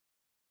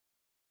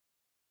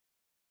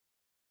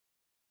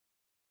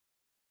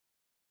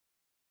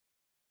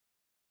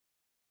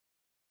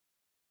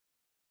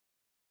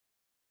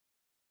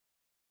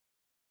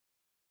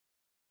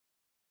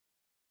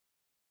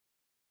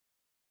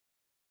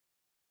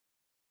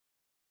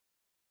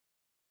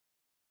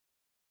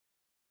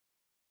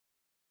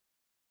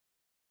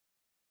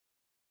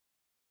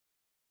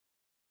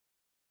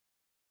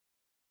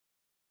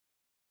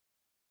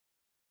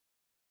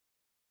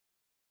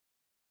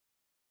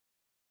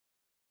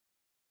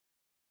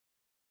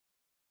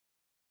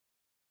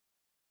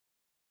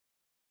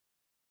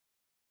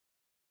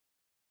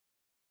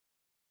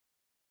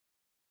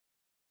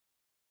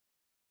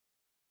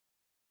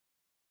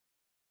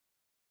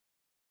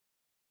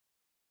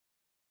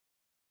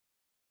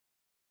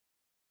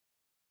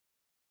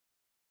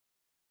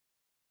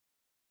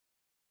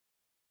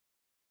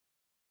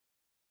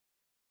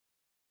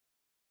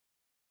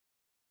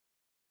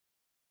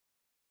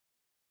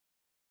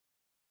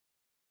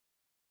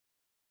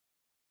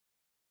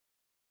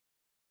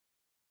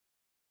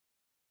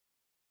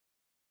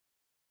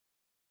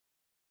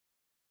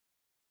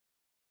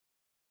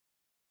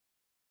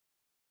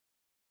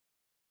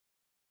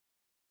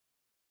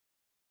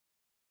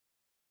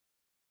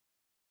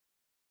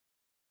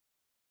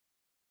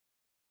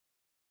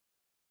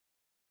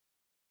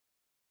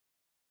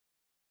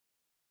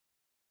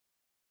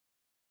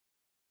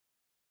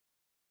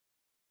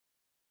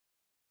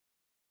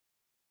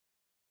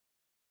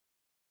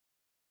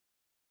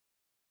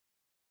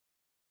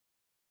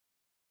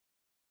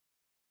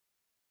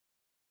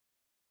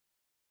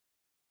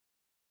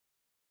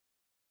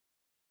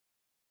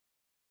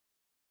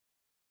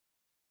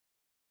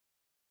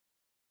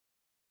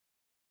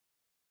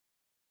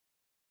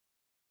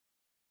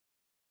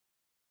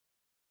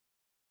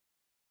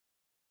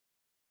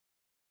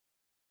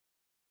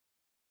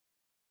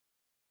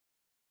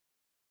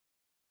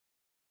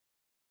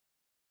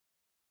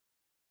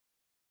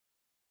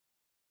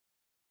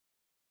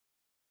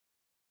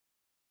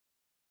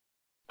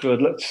Good.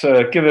 Let's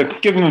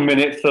give them a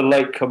minute for the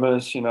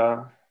latecomers.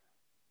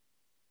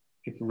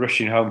 People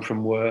rushing home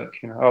from work.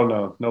 Oh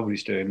no,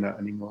 nobody's doing that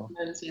anymore.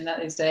 Nobody's doing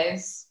that these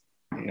days.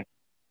 Yeah.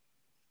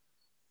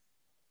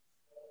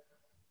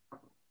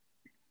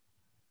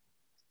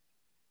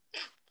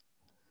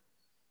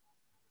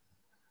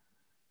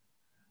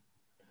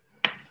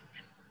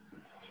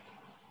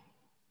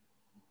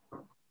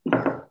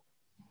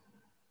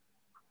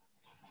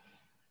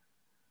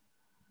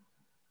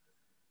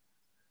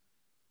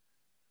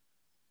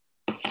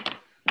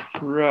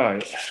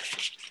 Right.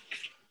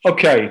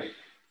 Okay.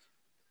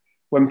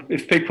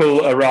 If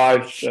people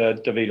arrive,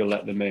 David will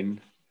let them in.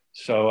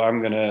 So I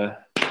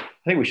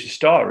think we should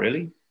start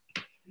really.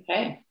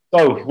 Okay.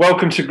 So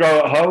welcome to Grow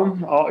at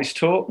Home, Artist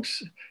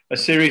Talks, a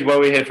series where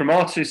we hear from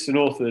artists and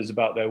authors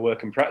about their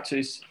work and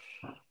practice.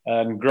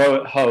 And Grow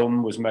at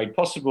Home was made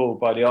possible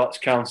by the Arts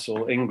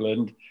Council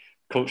England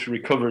Cultural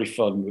Recovery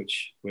Fund,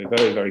 which we're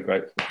very, very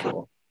grateful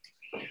for.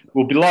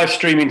 We'll be live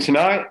streaming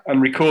tonight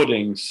and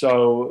recording,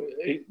 so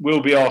it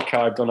will be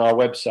archived on our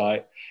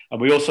website.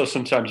 And we also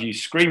sometimes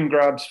use screen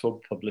grabs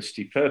for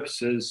publicity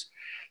purposes.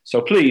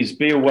 So please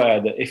be aware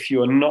that if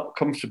you are not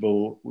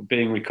comfortable with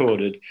being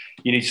recorded,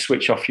 you need to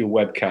switch off your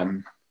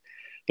webcam.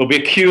 There'll be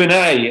a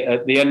Q&A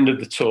at the end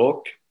of the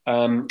talk.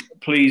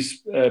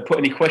 Please put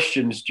any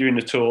questions during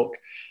the talk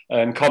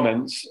and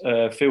comments.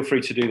 Feel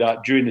free to do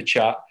that during the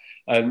chat.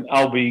 And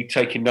I'll be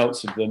taking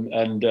notes of them,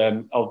 and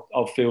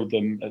I'll field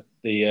them at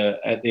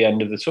the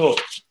end of the talk.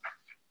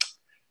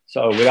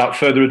 So without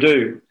further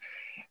ado,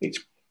 it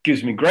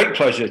gives me great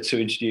pleasure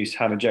to introduce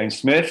Hannah Jane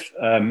Smith,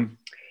 an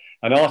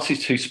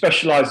artist who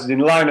specialises in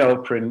lino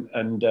print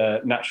and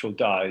natural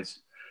dyes.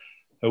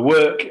 Her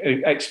work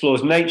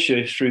explores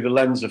nature through the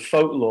lens of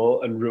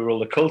folklore and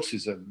rural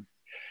occultism,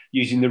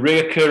 using the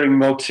reoccurring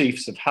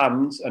motifs of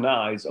hands and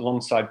eyes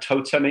alongside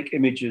totemic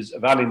images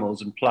of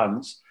animals and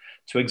plants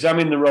to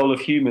examine the role of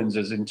humans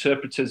as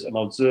interpreters and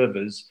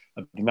observers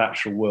of the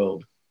natural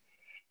world.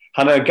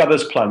 Hannah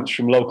gathers plants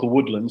from local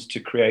woodlands to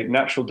create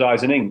natural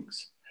dyes and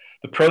inks.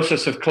 The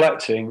process of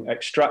collecting,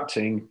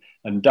 extracting,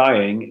 and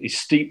dyeing is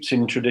steeped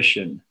in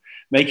tradition.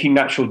 Making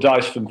natural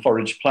dyes from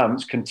forage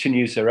plants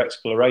continues her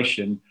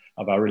exploration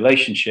of our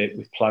relationship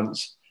with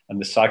plants and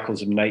the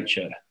cycles of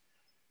nature.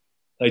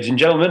 Ladies and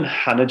gentlemen,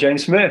 Hannah Jane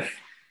Smith.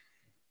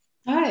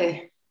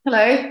 Hi.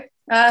 Hello.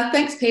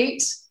 Thanks,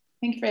 Pete.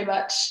 Thank you very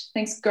much.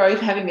 Thanks, Grow,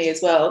 for having me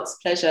as well. It's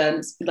a pleasure. And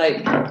it's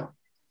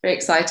very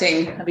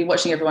exciting. I've been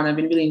watching everyone. I've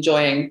been really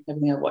enjoying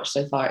everything I've watched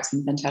so far. It's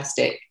been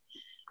fantastic.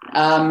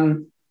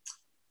 So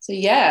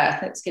yeah,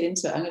 let's get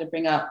into it. I'm going to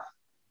bring up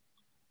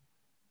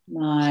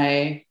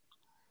my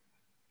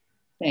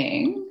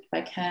thing if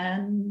I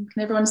can.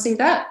 Can everyone see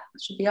that?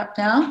 It should be up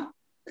now.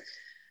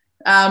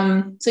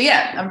 So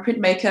yeah, I'm a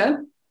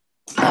printmaker.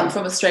 I'm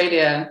from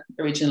Australia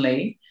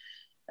originally.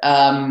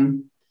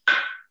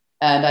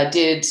 And I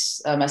did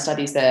my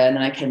studies there, and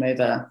then I came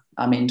over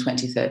in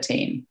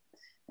 2013.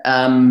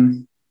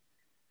 I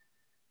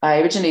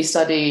originally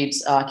studied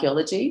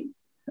archaeology,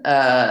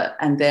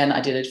 and then I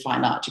did a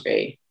fine art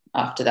degree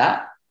after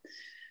that.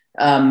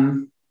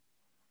 And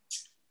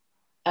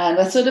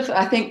I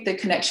think the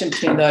connection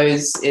between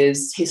those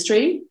is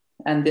history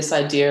and this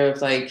idea of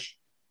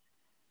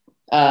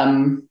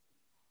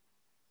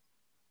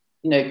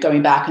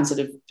going back and sort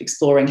of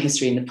exploring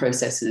history and the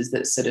processes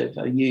that sort of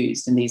are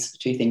used in these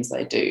two things that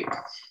I do.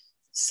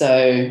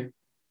 So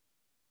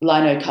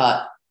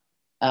linocut,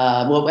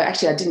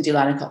 actually I didn't do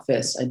linocut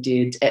first, I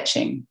did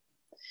etching.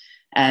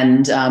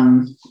 And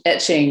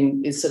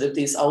etching is sort of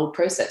this old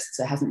process,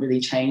 so it hasn't really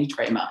changed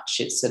very much.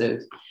 It's sort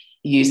of,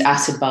 you use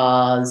acid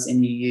bars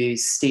and you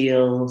use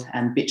steel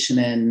and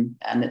bitumen,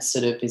 and it's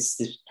sort of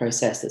this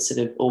process that's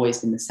sort of always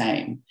been the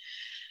same.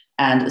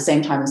 And at the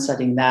same time as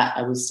studying that,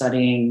 I was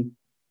studying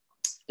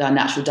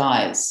natural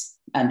dyes,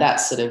 and that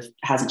sort of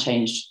hasn't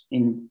changed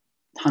in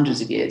hundreds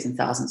of years and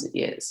thousands of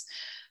years.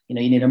 You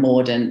need a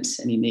mordant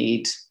and you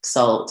need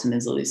salt, and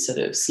there's all these sort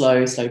of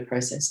slow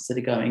processes that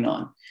are going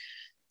on.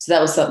 So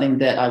that was something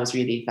that I was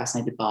really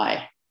fascinated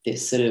by,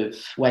 this sort of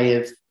way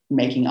of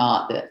making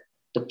art that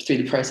through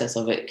the process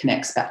of it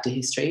connects back to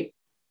history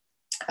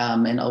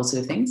and all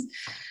sort of things.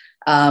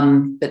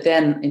 But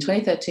then in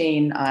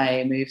 2013,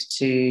 I moved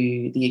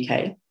to the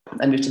UK.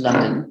 I moved to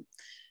London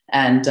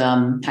and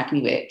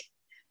Hackney Wick.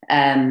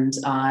 And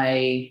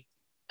I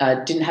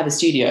didn't have a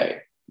studio,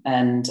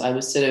 and I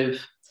wasn't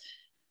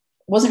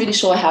really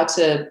sure how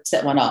to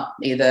set one up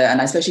either, and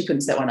I especially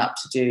couldn't set one up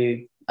to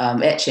do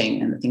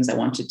etching and the things I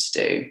wanted to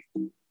do.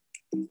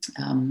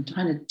 I'm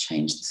trying to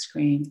change the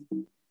screen.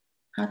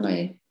 How do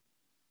I?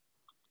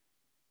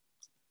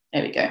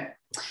 There we go.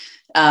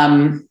 I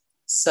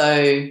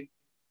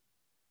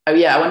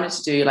wanted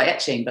to do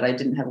etching, but I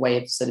didn't have a way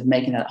of sort of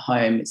making that at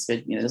home. It's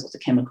there's lots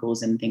of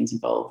chemicals and things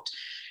involved.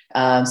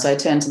 So I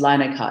turned to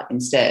linocut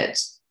instead,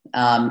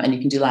 and you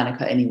can do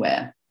linocut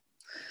anywhere.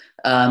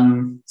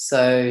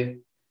 So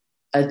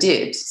I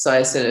did. So I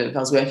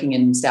was working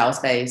in Style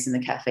Space in the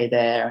cafe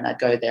there, and I'd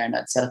go there and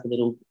I'd set up a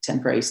little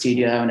temporary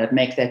studio, and I'd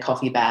make their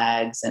coffee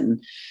bags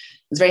and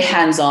was very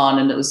hands-on,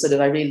 and it was sort of,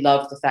 I really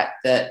loved the fact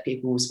that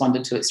people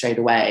responded to it straight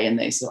away, and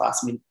they sort of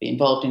asked me to be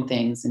involved in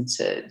things, and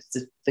to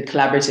the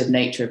collaborative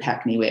nature of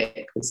Hackney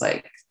Wick was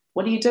like,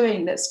 what are you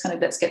doing? Let's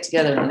get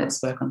together and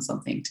let's work on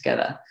something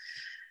together.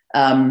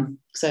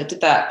 So I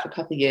did that for a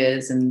couple of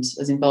years and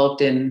was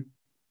involved in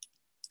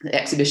the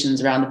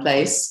exhibitions around the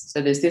place.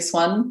 So there's this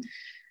one,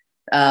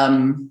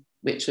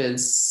 which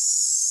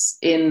was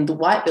in the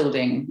White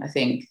Building, I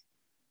think,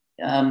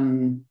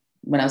 when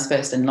I was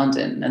first in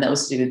London, and that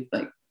was to do with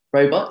like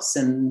robots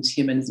and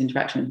humans'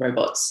 interaction with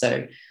robots.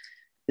 So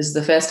this is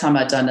the first time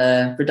I'd done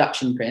a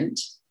production print,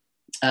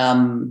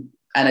 and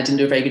I didn't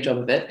do a very good job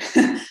of it,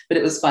 but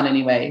it was fun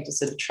anyway to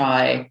sort of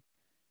try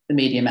the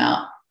medium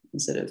out and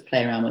sort of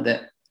play around with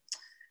it.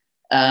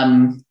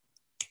 And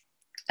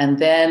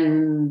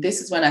then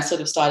this is when I sort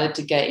of started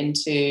to get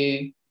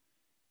into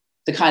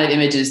the kind of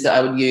images that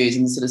I would use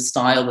and the sort of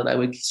style that I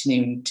would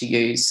continue to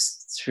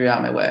use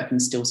throughout my work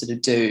and still sort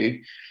of do.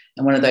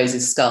 And one of those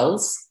is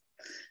skulls.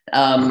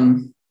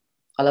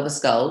 I love a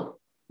skull,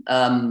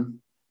 and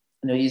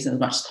I use them as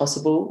much as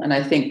possible. And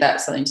I think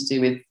that's something to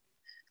do with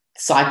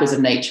cycles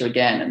of nature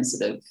again, and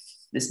sort of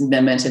this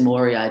memento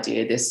mori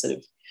idea, this sort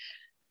of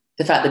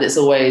the fact that it's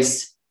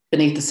always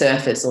beneath the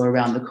surface or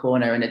around the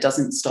corner, and it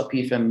doesn't stop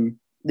you from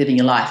living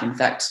your life. In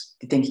fact,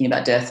 thinking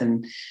about death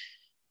and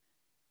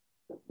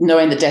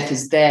knowing that death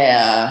is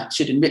there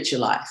should enrich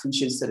your life and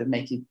should sort of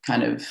make you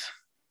kind of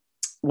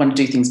want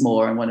to do things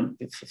more and want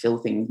to fulfill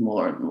things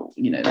more, and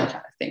you know, that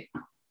kind of thing.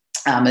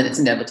 And it's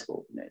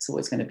inevitable, you know, it's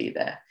always going to be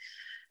there.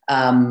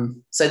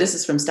 So this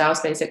is from Style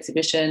Space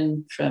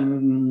exhibition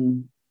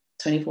from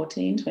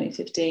 2014,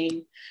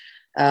 2015.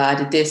 I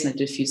did this, and I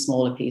did a few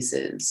smaller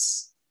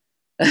pieces.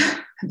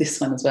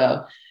 This one as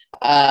well.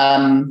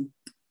 I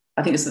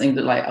think it's something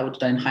that like I would have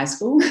done in high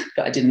school,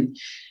 but I didn't.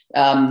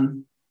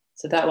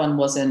 So that one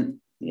wasn't,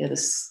 yeah, the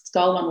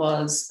skull one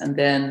was, and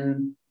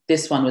then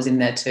this one was in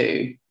there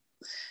too.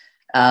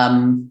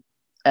 And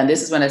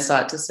this is when I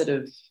started to sort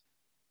of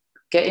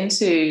get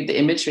into the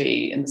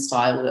imagery and the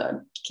style that I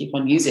keep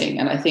on using.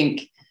 And I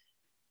think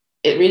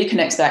it really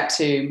connects back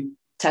to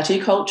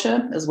tattoo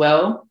culture as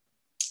well,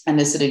 and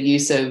this sort of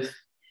use of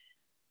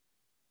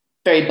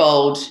very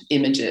bold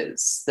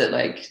images that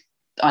like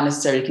aren't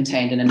necessarily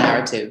contained in a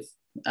narrative.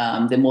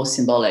 They're more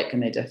symbolic,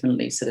 and they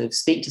definitely sort of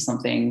speak to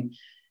something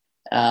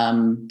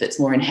that's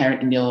more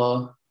inherent in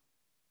your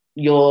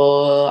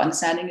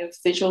understanding of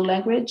visual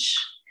language.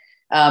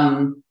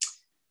 So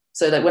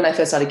that when I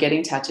first started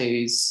getting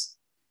tattoos,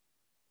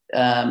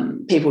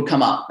 people would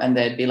come up and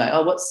they'd be like,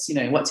 oh, what's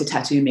your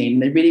tattoo mean?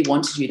 And they really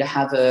wanted you to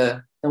have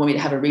they want me to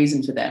have a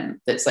reason for them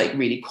that's like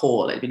really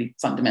core, like really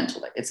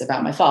fundamental. Like it's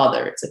about my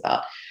father, it's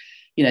about,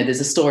 you know, there's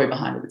a story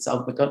behind it. It's,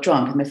 oh, I got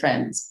drunk with my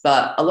friends.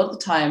 But a lot of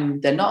the time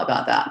they're not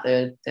about that.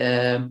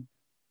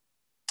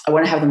 I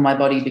want to have them in my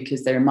body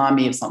because they remind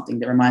me of something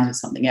that reminds me of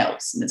something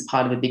else, and it's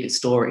part of a bigger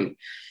story.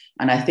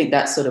 And I think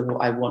that's sort of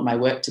what I want my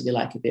work to be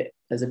like a bit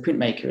as a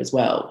printmaker as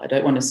well. I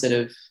don't want to sort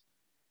of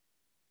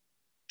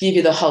give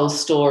you the whole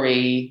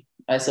story.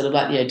 I sort of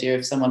like the idea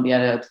of someone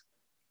being able to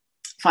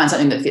find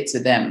something that fits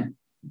with them.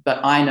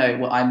 But I know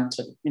what I'm,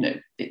 you know,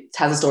 it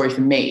has a story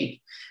for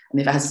me. And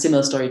if it has a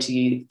similar story to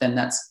you, then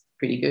that's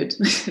pretty good,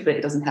 but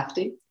it doesn't have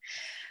to.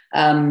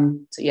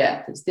 So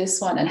yeah, there's this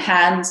one. And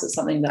hands is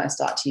something that I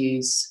start to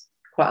use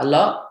quite a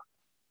lot.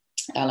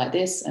 I like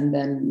this. And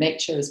then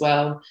nature as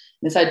well.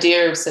 This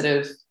idea of sort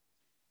of,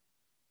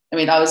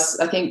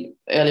 I think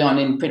early on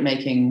in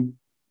printmaking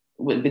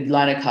with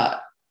linocut,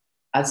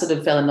 I sort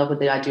of fell in love with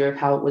the idea of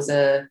how it was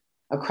a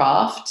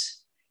craft.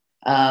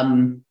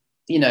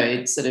 You know,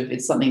 it's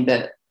something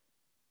that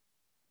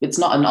it's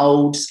not an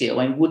old skill.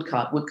 I mean, wood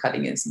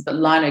cutting is, but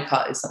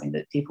linocut is something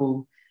that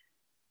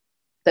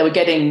they were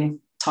getting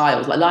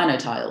tiles, like lino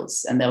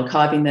tiles, and they were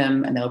carving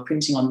them and they were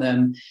printing on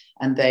them,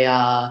 and they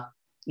are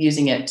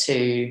using it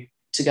to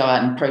go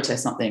out and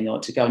protest something or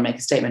to go and make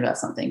a statement about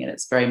something. And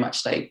it's very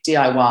much like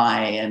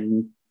DIY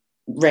and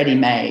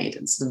ready-made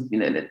and sort of, you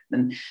know,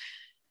 and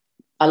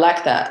I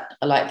like that.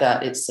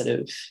 It's sort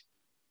of,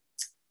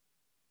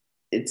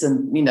 it's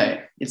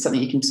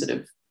something you can sort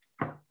of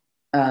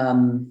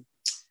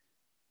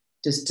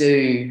just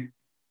do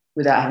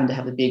without having to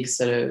have a big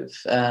sort of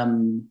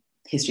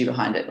history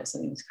behind it or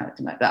something kind of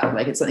thing like that.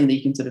 Like it's something that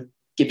you can sort of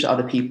give to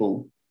other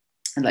people,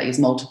 and like it's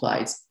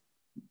multiplied,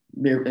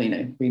 you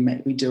know,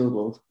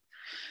 redoable.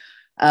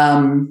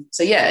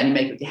 So yeah, and you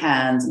make it with your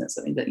hands, and it's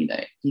something that, you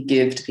know, you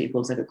give to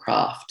people as like a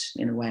craft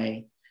in a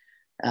way.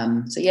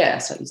 So yeah, I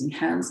start using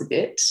hands a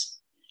bit,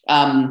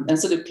 and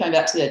sort of coming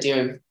back to the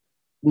idea of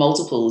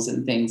multiples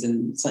and things,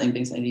 and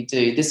something you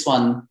do. This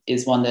one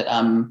is one that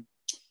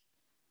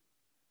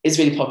is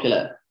really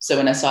popular. So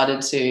when I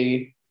started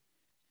to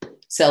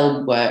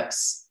sell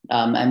works,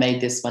 I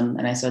made this one,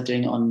 and I started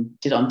did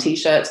it on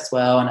t-shirts as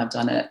well, and I've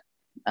done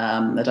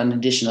an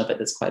edition of it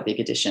that's quite a big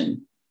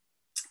edition.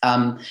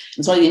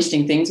 It's one of the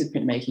interesting things with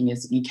printmaking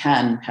is that you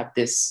can have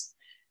you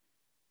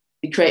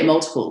create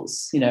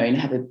multiples, you know, and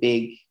have a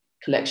big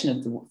collection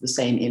of the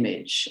same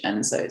image.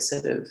 And so it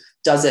sort of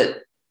does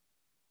it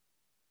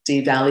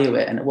devalue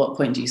it, and at what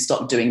point do you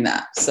stop doing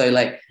that? So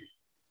like,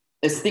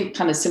 I think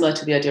kind of similar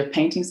to the idea of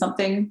painting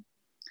something.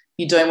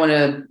 You don't want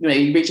to,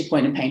 you reach a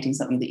point in painting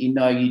something that you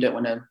don't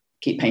want to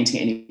keep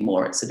painting it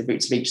anymore. It's sort of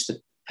reached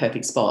the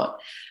perfect spot.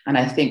 And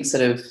I think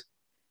sort of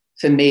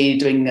for me,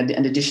 doing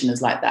an edition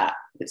is like that.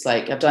 It's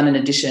like I've done an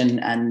edition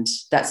and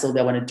that's all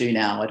I want to do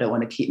now. I don't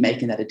want to keep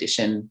making that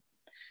edition.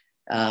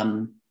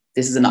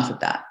 This is enough of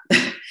that.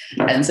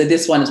 And so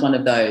this one is one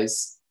of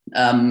those.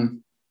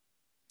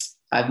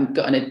 I've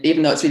gotten it,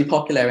 even though it's really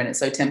popular and it's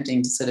so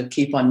tempting to sort of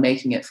keep on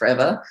making it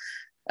forever.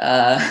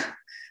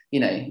 You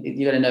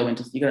got to know when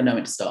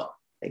to stop,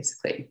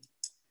 basically.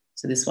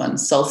 So this one,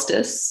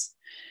 Solstice,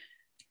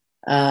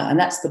 and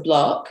that's the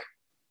block.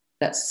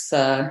 That's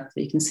so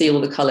you can see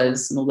all the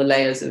colours and all the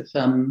layers of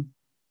how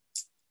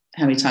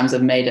many times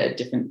I've made it,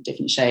 different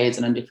shades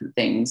and on different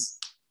things.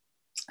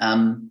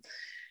 And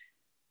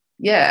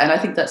I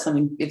think that's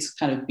something. It's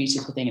kind of a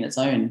beautiful thing in its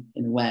own,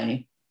 in a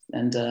way,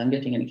 and I'm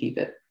definitely going to keep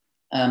it.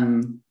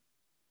 And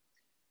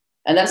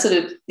that's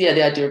sort of, the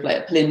idea of like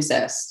a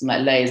palimpsest and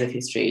like layers of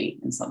history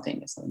in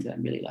something is something that I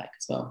really like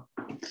as well.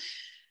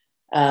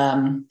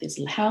 These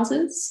little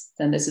houses.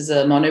 Then this is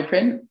a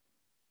monoprint,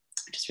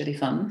 which is really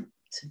fun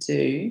to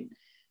do.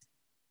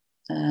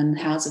 And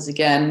houses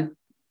again.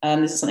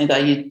 This is something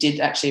that I did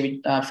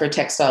actually for a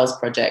textiles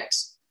project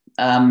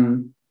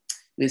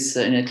with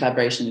in a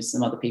collaboration with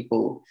some other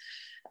people.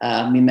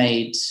 We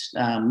made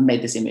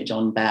this image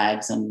on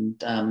bags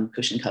and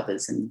cushion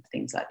covers and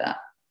things like that.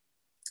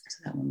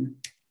 So that one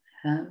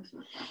I have.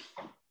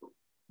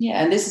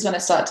 Yeah, and this is when I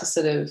start to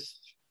sort of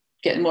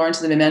get more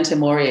into the memento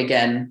mori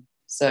again.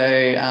 So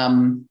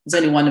there's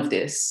only one of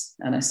this,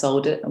 and I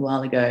sold it a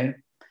while ago.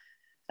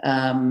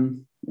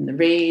 In the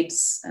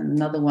reeds, and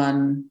another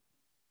one.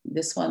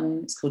 This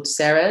one is called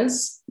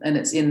Ceres, and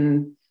it's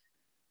in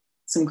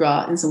some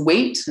grass, in some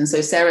wheat. And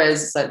so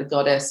Ceres is like the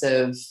goddess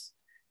of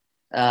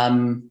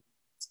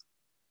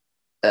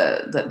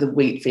the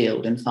wheat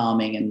field and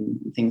farming and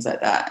things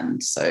like that.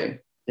 And so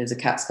there's a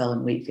cat skull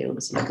in wheat field.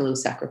 It's like a little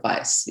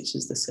sacrifice, which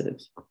is the sort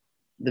of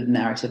the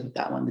narrative of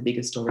that one, the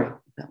bigger story of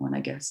that one,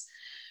 I guess.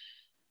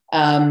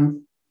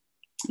 And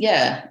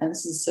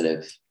this is sort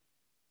of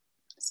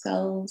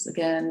skulls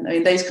again. I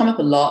mean, these come up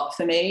a lot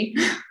for me,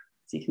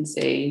 as you can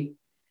see.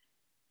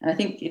 And I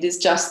think it is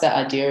just that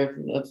idea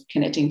of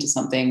connecting to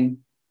something,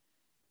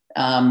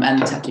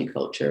 and the tattoo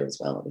culture as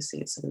well.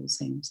 Obviously, it's sort of the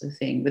same sort of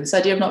thing. But this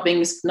idea of not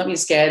being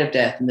scared of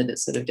death, and that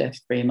it's sort of death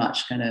very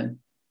much kind of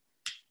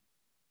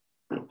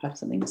part of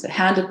something. So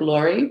Hand of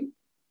Glory,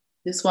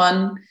 this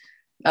one,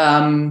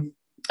 I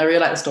really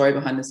like the story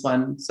behind this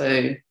one.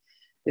 So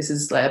this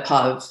is like a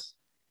part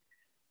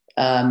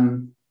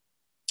of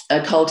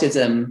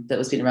occultism that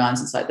was been around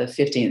since like the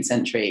 15th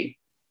century.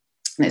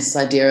 And it's this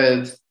idea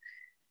of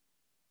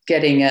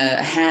getting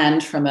a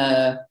hand from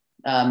a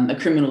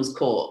criminal's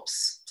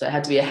corpse. So it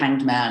had to be a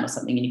hanged man or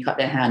something, and you cut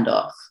their hand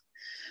off.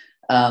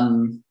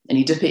 And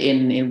you dip it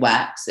in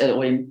wax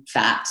or in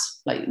fat,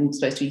 like it's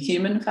supposed to be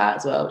human fat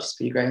as well, which is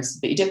pretty gross.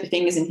 But you dip the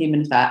fingers in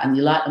human fat and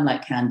you light them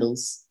like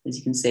candles, as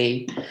you can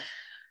see.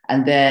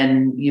 And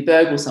then you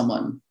burgle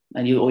someone,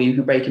 or you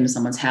can break into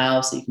someone's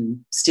house, or you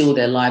can steal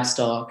their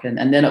livestock, and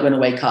they're not going to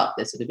wake up.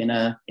 They're sort of in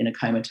a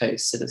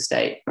comatose sort of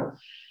state.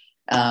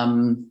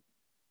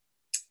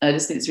 I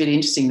just think it's really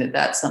interesting that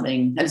that's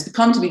something, and it's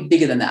become to be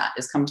bigger than that.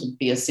 It's come to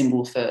be a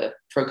symbol for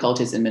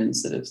occultism, and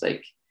sort of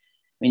like,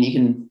 I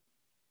mean,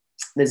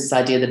 there's this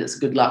idea that it's a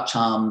good luck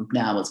charm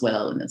now as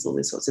well, and there's all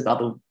these sorts of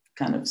other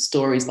kind of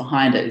stories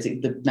behind it.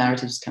 The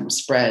narrative just kind of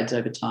spreads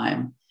over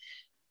time.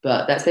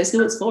 But that's basically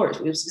what it's for.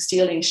 It was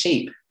stealing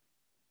sheep,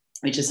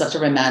 which is such a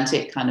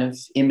romantic kind of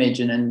image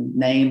and a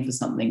name for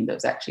something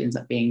that actually ends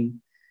up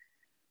being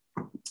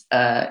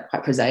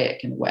quite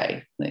prosaic in a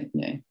way. Like,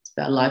 it's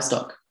about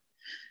livestock.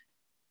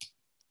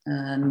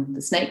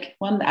 The snake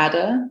one, the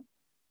adder.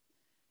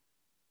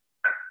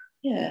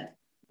 Yeah.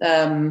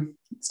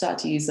 Start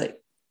to use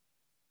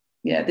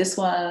this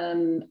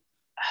one,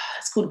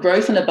 it's called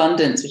Growth and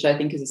Abundance, which I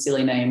think is a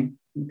silly name.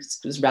 It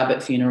was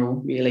rabbit funeral,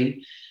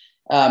 really.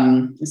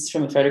 This is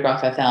from a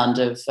photograph I found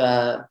of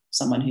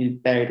someone who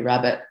buried a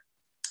rabbit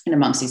in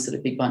amongst these sort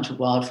of big bunch of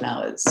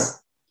wildflowers.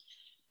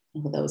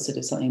 I thought that was sort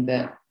of something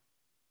that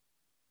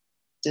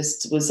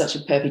just was such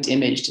a perfect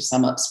image to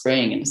sum up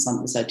spring and to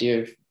sum this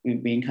idea of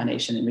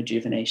reincarnation and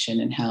rejuvenation,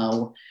 and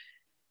how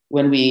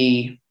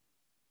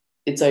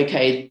it's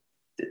okay,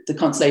 the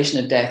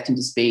consolation of death can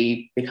just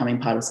be becoming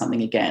part of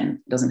something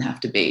again. It doesn't have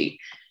to be,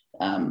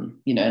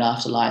 an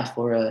afterlife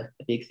or a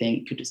big thing.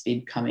 It could just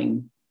be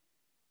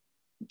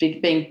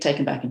being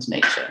taken back into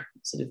nature,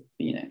 sort of,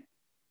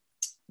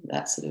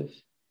 that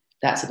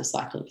sort of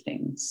cycle of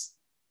things.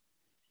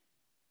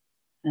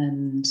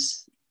 And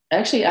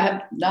actually, I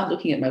have, now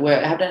looking at my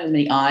work, I haven't done as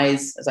many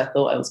eyes as I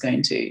thought I was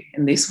going to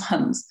in these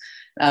ones.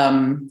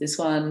 This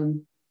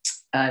one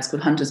is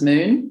called Hunter's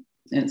Moon,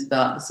 and it's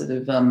about the sort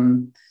of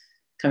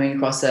coming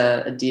across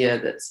a deer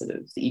that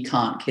you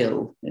can't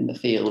kill in the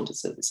field.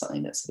 It's sort of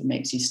something that sort of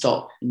makes you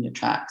stop in your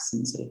tracks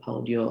and sort of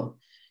hold your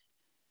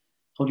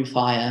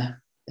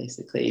fire,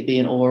 basically. Be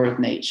in awe of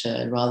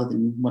nature rather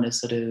than want to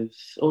sort of,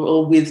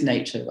 or with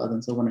nature rather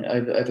than sort of want to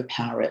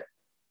overpower it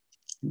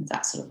in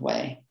that sort of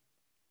way.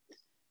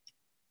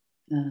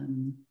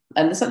 And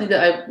there's something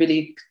that I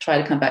really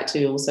try to come back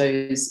to also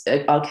is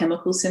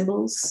alchemical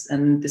symbols,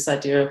 and this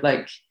idea of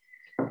like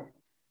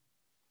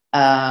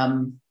how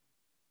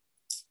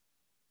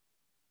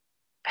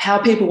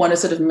people want to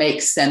sort of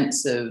make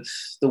sense of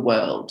the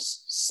world.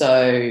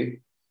 So,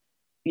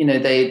 you know,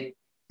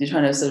 you're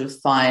trying to sort of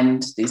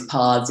find these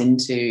paths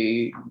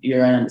into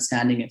your own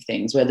understanding of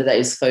things, whether that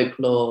is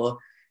folklore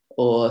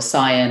or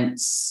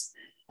science.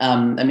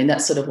 I mean,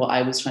 that's sort of what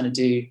I was trying to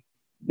do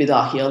with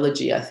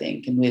archaeology, I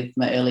think, and with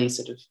my early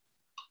sort of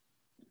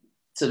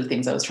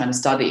things I was trying to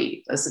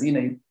study. You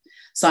know,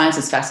 science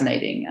is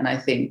fascinating, and I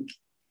think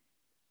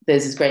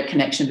there's this great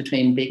connection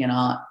between being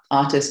an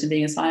artist and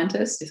being a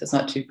scientist, if it's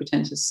not too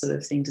pretentious sort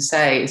of thing to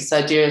say. It's this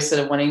idea of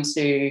sort of wanting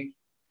to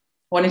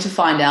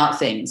find out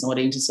things and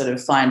wanting to sort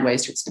of find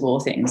ways to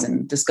explore things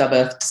and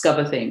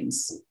discover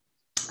things.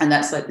 And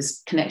that's like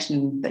this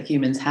connection that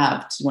humans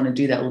have to want to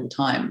do that all the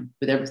time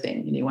with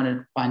everything. You know, you want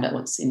to find out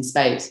what's in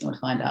space, you want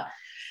to find out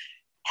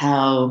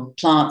how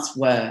plants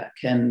work.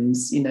 And,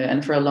 you know,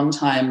 and for a long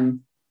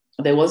time,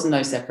 there was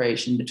no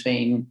separation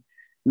between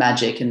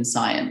magic and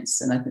science.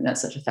 And I think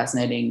that's such a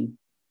fascinating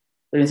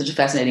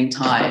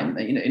time,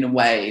 you know, in a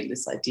way,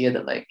 this idea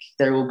that like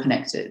they're all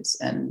connected,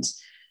 and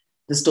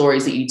the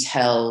stories that you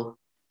tell,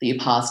 that you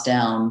pass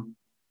down,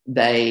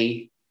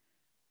 they're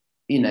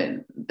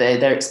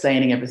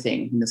explaining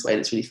everything in this way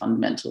that's really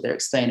fundamental. They're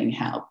explaining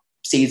how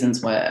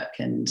seasons work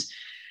and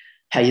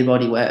how your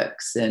body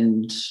works,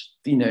 and,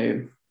 you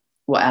know,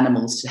 what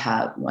animals to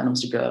have, what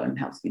animals to grow, and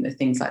how, you know,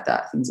 things like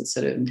that, things that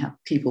sort of, and how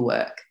people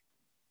work.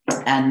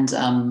 And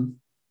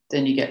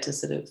then you get to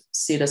sort of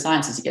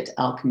pseudosciences, you get to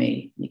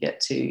alchemy, you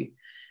get to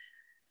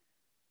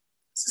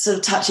sort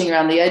of touching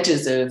around the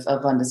edges of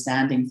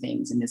understanding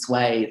things in this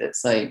way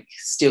that's like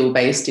still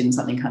based in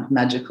something kind of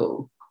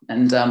magical.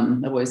 And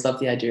I've always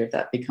loved the idea of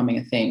that becoming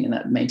a thing, and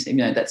that maintaining,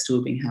 you know, that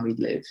still being how we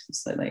live.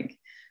 So like,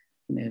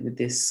 you know, with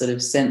this sort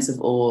of sense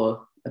of awe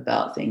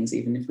about things,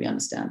 even if we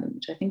understand them,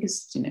 which I think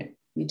is, you know,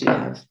 we do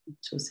have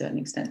to a certain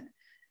extent.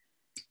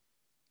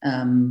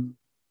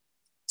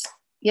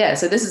 Yeah,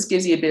 so this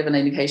gives you a bit of an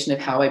indication of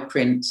how I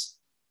print.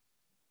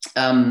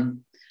 I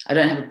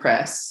don't have a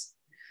press.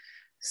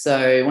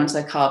 So once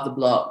I carve the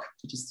block,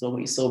 which is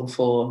what you saw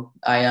before,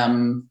 I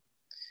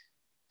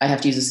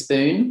have to use a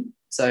spoon.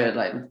 So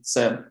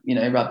you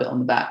know, rub it on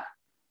the back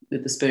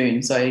with the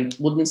spoon. So a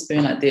wooden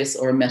spoon like this,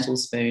 or a metal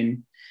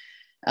spoon,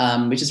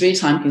 which is really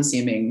time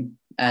consuming,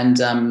 and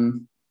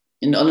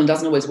it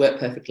doesn't always work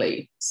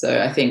perfectly.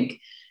 So I think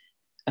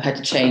I've had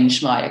to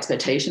change my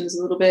expectations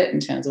a little bit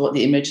in terms of what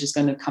the image is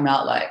going to come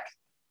out like.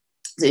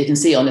 So you can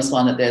see on this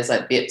one that there's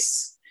like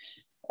bits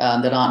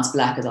that aren't as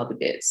black as other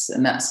bits,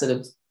 and that's sort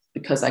of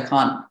because I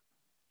can't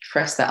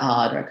press that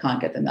hard, or I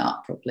can't get them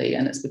out properly,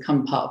 and it's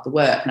become part of the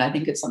work. And I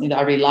think it's something that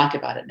I really like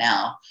about it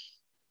now,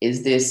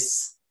 is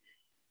this,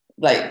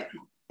 like,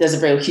 there's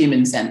a real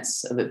human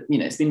sense of it. You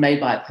know, it's been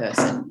made by a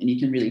person, and you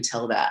can really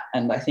tell that.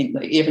 And I think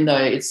that even though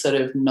it's sort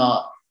of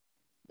not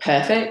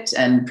perfect,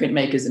 and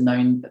printmakers are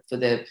known for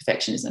their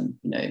perfectionism,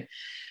 you know,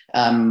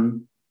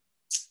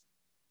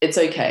 it's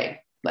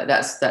okay. Like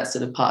that's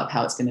sort of part of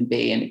how it's going to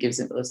be, and it gives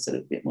it a sort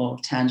of bit more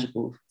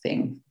tangible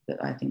thing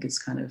that I think is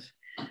kind of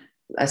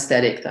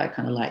aesthetic that I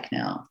kind of like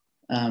now,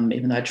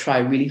 even though I try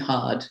really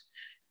hard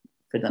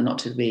for that not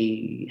to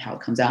be how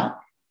it comes out.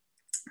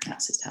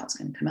 That's just how it's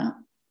going to come out.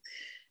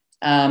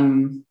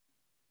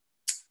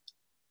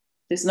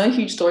 There's no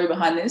huge story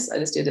behind this. I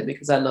just did it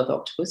because I love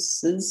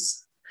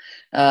octopuses.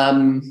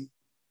 I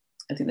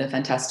think they're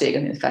fantastic. I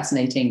think they're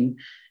fascinating.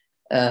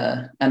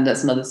 And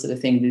that's another sort of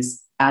thing.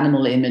 These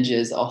animal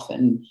images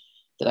often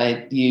that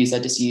I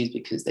just use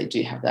because they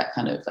do have that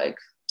kind of like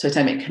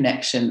totemic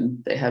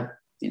connection. They have,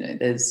 you know,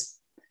 there's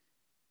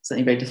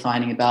something very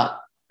defining about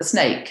a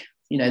snake,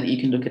 you know, that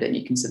you can look at it and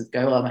you can sort of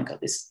go, oh my God,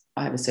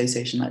 I have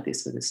association like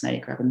this with a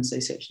snake, or I have an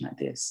association like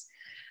this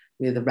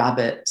with a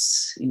rabbit,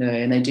 you know.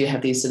 And they do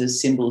have these sort of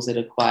symbols that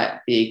are quite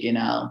big in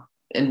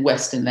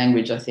Western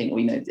language, I think.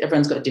 You know,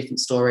 everyone's got a different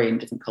story, and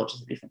different cultures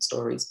have different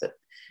stories. But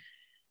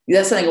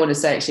that's something I want to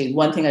say, actually.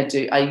 One thing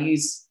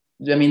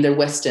they're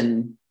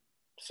Western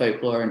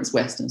folklore, and it's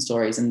Western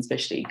stories, and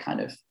especially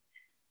kind of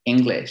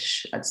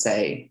English, I'd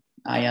say.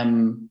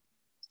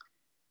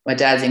 My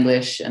dad's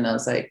English, and I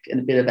was like a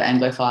bit of an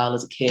Anglophile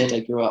as a kid. I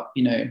grew up,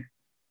 you know,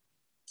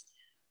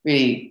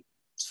 really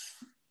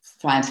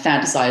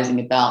fantasizing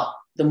about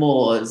the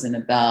Moors and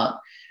about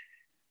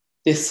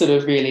this sort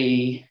of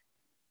really,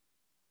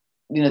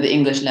 you know, the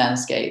English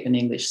landscape and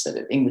English sort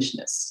of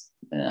Englishness,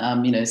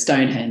 you know,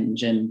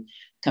 Stonehenge, and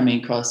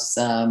coming across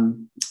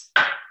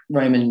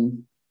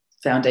Roman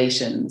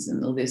foundations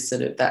and all this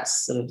sort of, that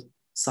sort of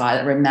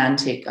side,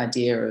 romantic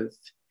idea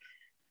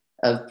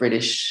of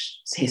British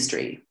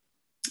history,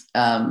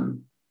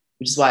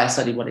 which is why I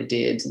studied what I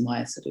did, and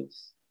why I sort of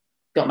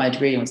got my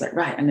degree and was like,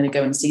 right, I'm going to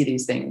go and see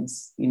these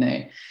things, you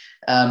know.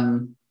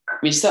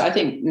 which so I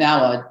think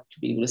now I'd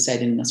be able to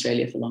stay in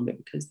Australia for longer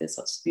because there's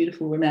such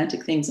beautiful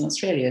romantic things in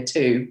Australia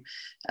too.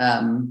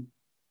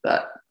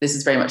 But this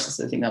is very much the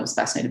sort of thing that I was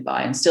fascinated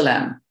by and still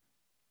am.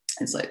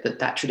 It's like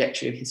that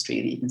trajectory of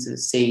history that you can sort of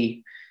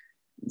see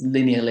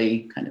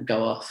linearly kind of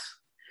go off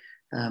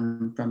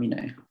from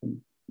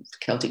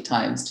Celtic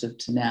times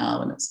to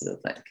now, and it's sort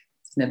of like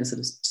it's never sort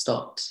of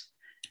stopped.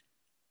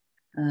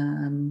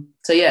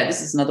 So yeah,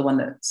 this is another one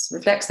that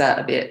reflects that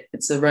a bit.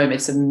 It's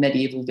a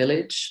medieval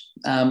village,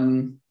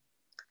 partly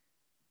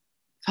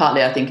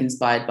I think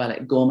inspired by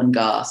like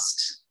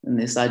Gormenghast and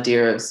this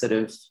idea of sort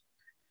of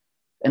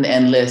an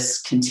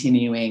endless,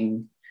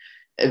 continuing,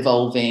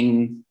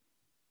 evolving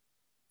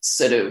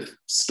sort of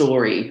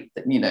story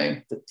that,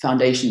 the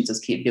foundations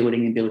just keep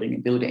building and building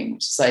and building,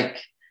 which is like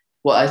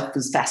what I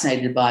was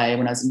fascinated by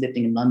when I was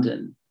living in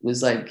London,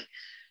 was like,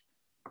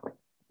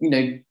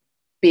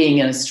 being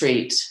in a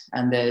street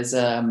and there's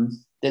a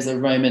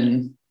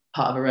Roman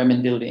part of a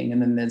Roman building,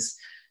 and then there's,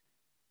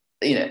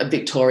 a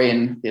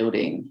Victorian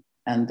building,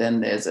 and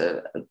then there's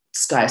a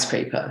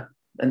skyscraper,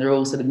 and they're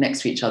all sort of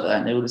next to each other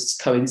and they all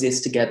just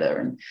coexist together.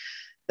 And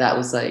that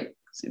was like,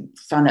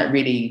 found that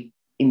really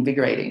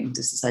invigorating,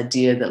 just this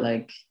idea that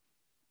like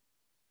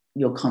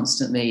you're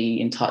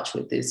constantly in touch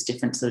with this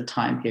different sort of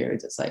time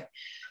periods. It's like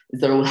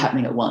they're all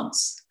happening at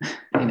once,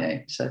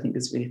 which I think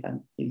is really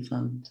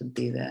fun to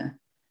be there.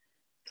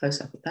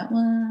 Close up with that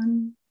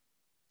one.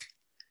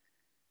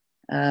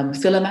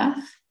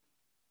 Philomath.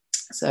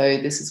 So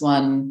this is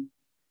one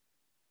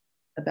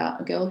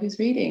about a girl who's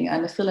reading,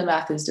 and a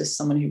philomath is just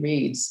someone who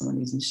reads, someone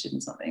who's interested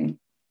in something.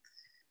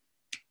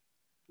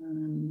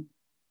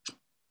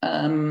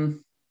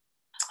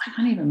 I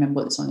can't even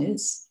remember what this one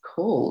is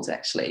called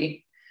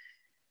actually,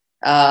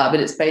 but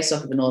it's based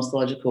off of an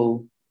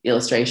ornithological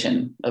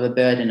illustration of a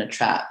bird in a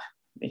trap,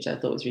 which I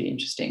thought was really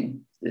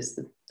interesting.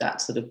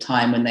 That sort of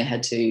time when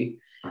the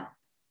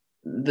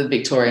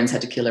Victorians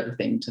had to kill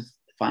everything to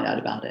find out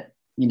about it.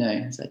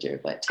 This idea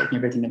of like taking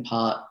everything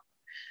apart,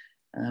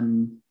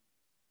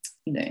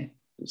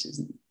 which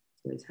isn't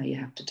always how you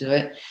have to do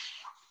it.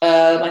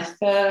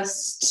 My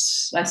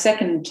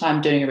second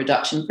time doing a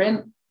reduction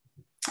print.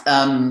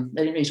 I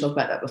didn't really talk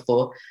about that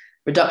before.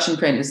 Reduction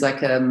print is like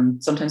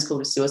sometimes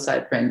called a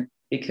suicide print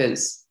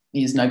because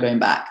there's no going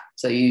back.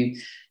 So you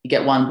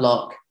get one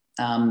block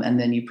and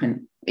then you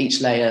print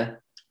each layer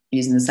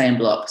using the same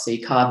block. So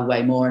you carve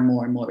away more and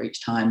more and more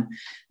each time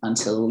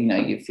until,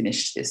 you've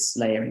finished this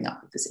layering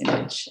up of this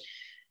image.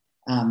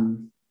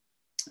 And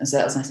so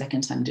that was my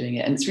second time doing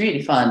it. And it's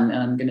really fun,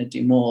 and I'm going to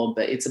do more,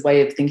 but it's a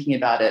way of thinking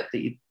about it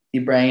that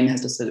your brain has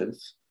to sort of,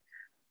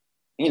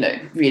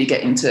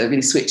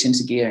 really switch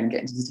into gear and get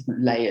into the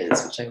different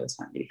layers, which I always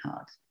find really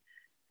hard.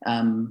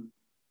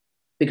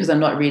 Because I'm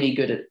not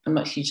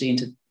hugely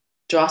into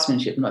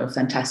draftsmanship. I'm not a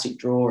fantastic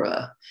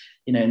drawer,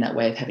 in that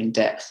way of having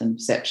depth and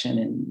perception.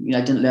 And,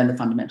 I didn't learn the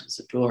fundamentals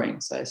of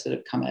drawing. So I sort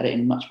of come at it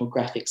in a much more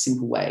graphic,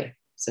 simple way.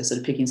 So sort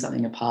of picking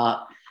something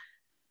apart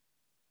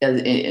in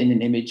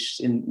an image,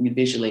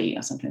 visually,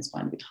 I sometimes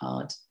find a bit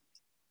hard.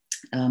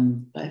 But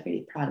I'm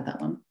really proud of that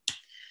one.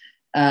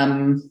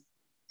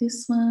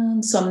 This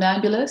one,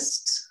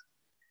 Somnambulist.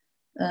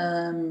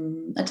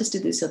 I just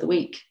did this the other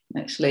week,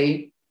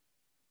 actually,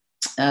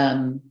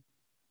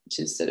 which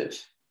is sort of,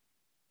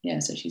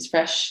 so she's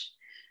fresh.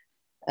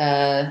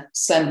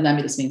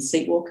 Somnambulist means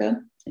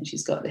sleepwalker, and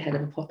she's got the head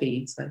of a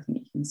poppy, so I think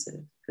you can sort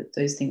of put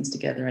those things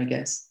together, I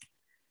guess.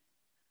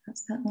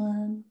 That's that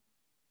one.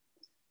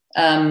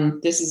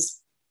 This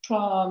is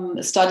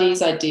from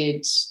studies I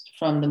did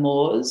from the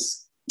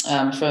moors,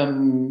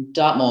 from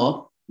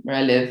Dartmoor, where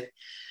I live,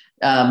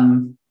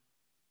 and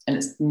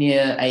it's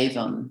near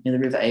Avon, near the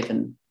River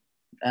Avon.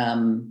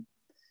 And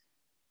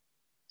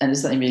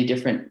it's something really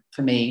different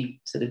for me,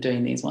 sort of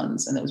doing these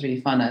ones, and it was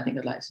really fun. I think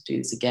I'd like to do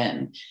this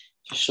again,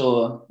 for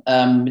sure.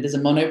 There's a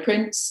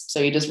monoprint, so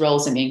you just roll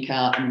some ink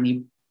out and then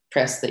you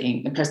press the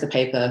ink and press the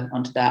paper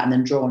onto that, and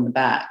then draw on the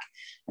back,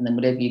 and then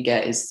whatever you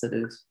get is sort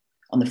of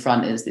on the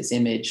front is this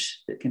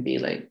image that can be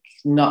like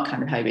not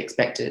kind of how you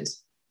expected,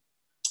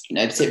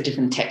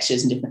 different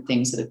textures and different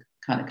things that have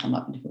kind of come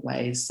up in different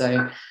ways.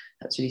 So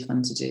that's really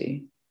fun to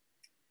do.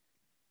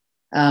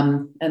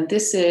 And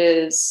this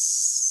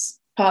is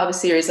part of a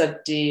series I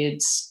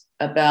did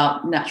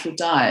about natural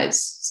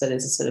dyes. So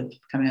there's a sort of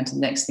coming on to the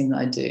next thing that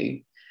I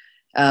do.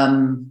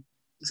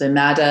 So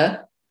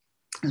madder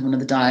is one of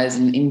the dyes,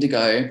 and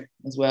indigo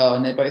as well.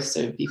 And they're both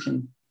sort of, you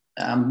can,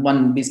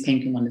 one is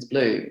pink and one is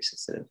blue, which is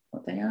sort of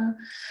what they are.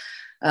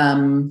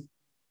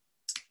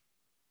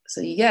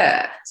 So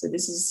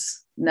this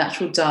is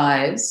natural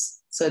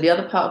dyes. So the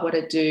other part of what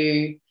I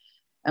do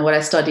and what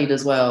I studied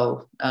as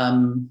well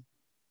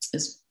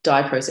is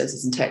dye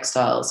processes and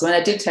textiles. So when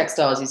I did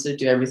textiles, you sort of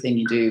do everything.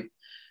 You do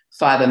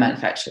fiber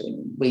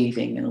manufacturing,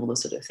 weaving, and all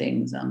those sort of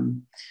things.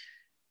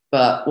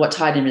 But what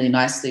tied in really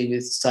nicely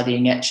with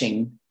studying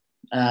etching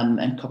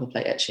and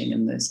copperplate etching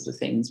and those sort of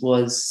things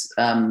was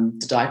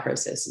the dye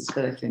processes.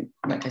 But I think,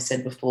 like I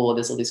said before,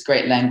 there's all this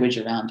great language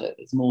around it.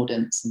 There's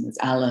mordants and there's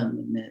alum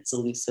and there's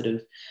all these sort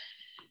of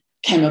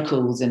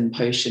chemicals and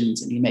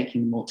potions, and you're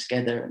making them all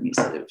together, and you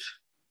sort of,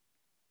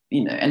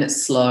 you know, and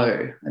it's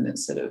slow and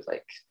it's sort of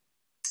like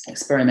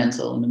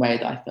experimental in a way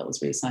that I felt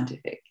was really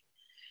scientific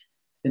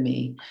for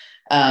me.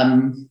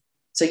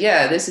 So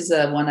yeah, this is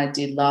a one I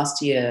did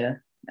last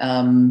year.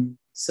 When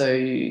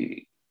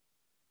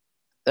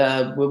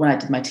I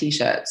did my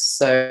t-shirts.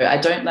 So I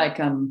don't like,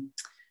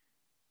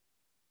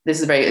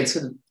 this is it's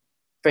sort of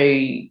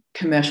very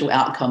commercial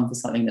outcome for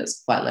something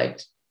that's quite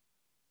like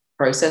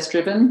process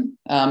driven.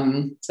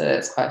 So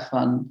it's quite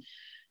fun.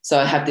 So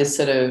I have this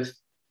sort of,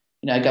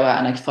 you know, I go out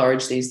and I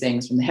forage these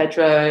things from the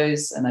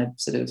hedgerows, and I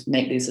sort of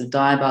make these sort of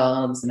dye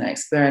baths, and I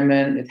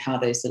experiment with how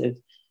they sort of,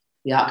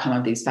 the outcome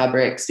of these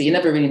fabrics, but you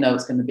never really know what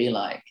it's going to be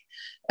like.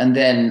 And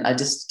then I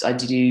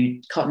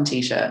do cotton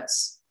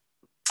t-shirts,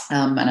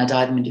 and I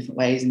dye them in different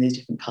ways in these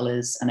different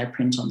colors, and I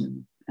print on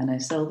them and I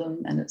sell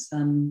them. And it's,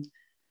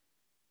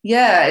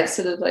 it's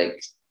sort of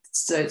like,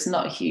 so it's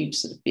not a huge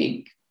sort of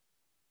big,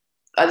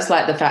 I just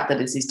like the fact that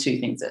it's these two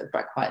things that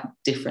are quite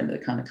different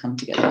that kind of come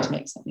together to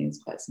make something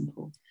that's quite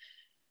simple.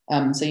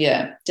 So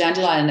yeah,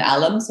 dandelion and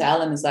alum. So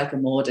alum is like a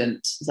mordant,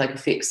 it's like a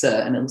fixer,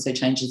 and it also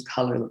changes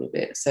color a little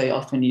bit. So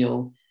often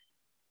you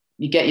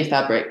get your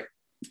fabric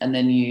and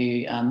then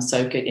you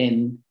soak it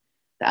in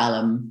the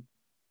alum,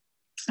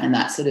 and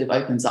that sort of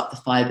opens up the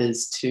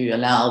fibers to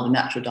allow the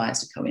natural dyes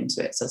to go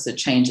into it. So it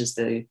changes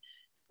the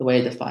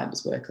way the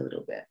fibers work a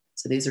little bit.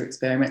 So these are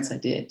experiments I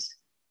did.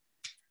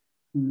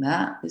 And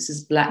this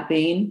is black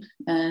bean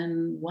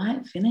and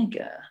white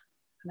vinegar.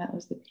 And that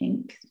was the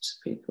pink, which is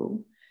pretty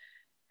cool.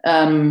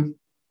 So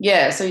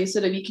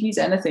you can use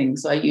anything.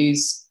 So I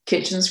use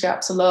kitchen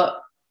scraps a lot.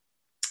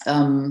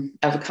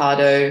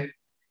 Avocado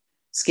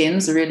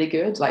skins are really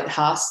good, like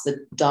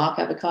the dark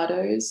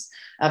avocados.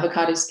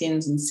 Avocado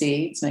skins and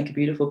seeds make a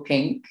beautiful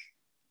pink.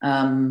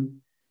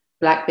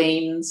 Black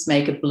beans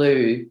make a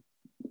blue,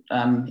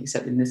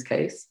 except in this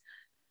case,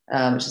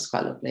 which is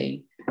quite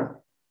lovely.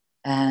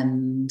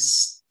 And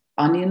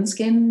onion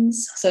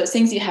skins. So it's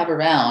things you have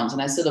around,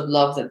 and I sort of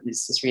love that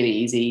it's just really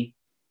easy.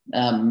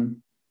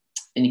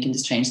 And you can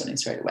just change something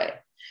straight away.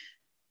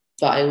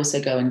 But I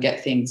also go and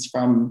get things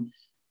from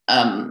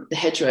the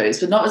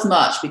hedgerows, but not as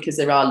much, because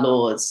there are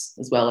laws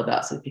as well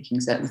about sort of picking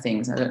certain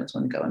things. I don't just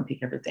want to go and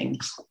pick everything.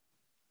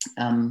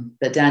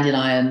 But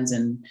dandelions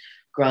and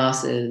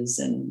grasses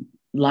and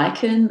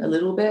lichen a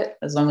little bit,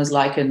 as long as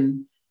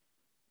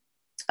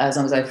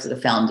I've sort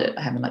of found it.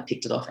 I haven't like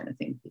picked it off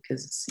anything,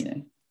 because it's, you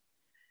know.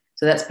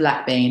 So that's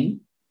black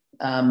bean,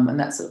 and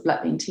that's a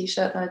black bean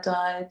t-shirt that I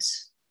dyed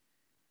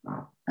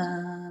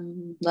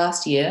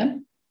last year.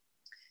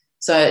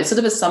 So it's sort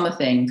of a summer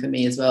thing for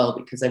me as well,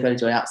 because I've got to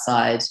do it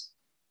outside.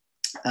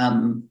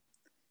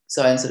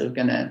 So I'm sort of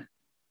going to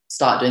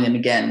start doing them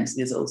again. So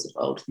these are all sort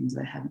of old things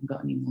that I haven't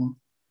got anymore.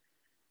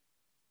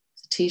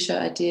 It's a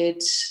t-shirt I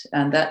did,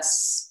 and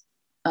that's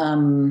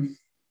who's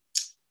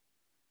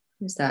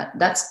that?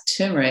 That's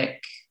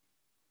turmeric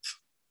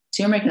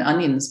and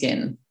onion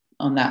skin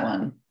on that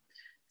one.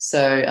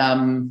 So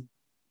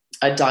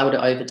I would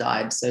have over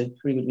dyed. So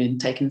probably would have been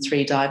taking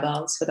 3 dye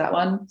baths for that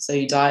one. So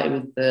you dye it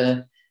with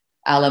the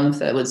alum,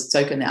 that would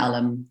soak in the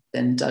alum,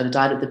 then I would have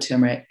dyed it with the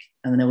turmeric,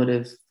 and then I would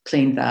have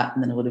cleaned that,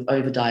 and then I would have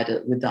over dyed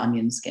it with the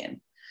onion skin.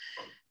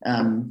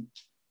 And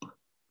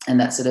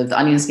that sort of, the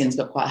onion skin's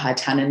got quite a high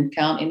tannin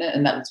count in it,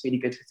 and that was really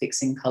good for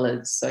fixing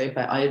colors. So if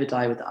I over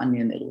dye with the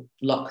onion, it'll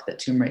lock that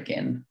turmeric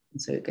in,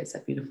 and so it gets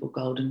that beautiful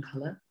golden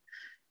color.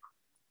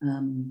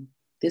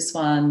 This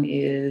one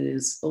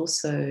is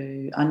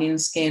also onion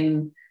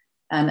skin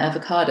and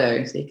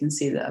avocado. So you can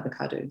see the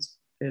avocado is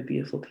very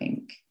beautiful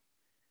pink.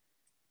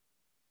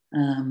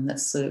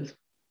 That's sort of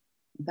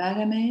a bag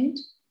I made.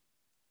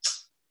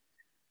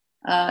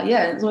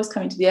 It's always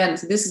coming to the end.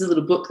 So this is a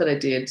little book that I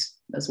did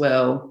as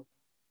well.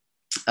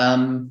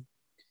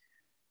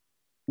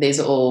 These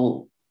are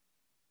all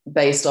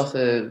based off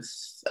of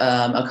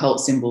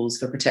occult symbols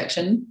for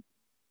protection.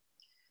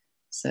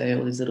 So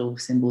all these little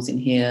symbols in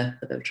here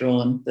that I've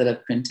drawn, that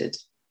I've printed.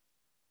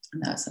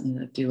 And that's something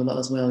that I do a lot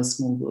as well, as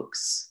small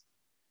books.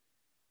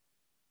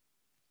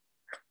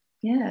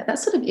 Yeah,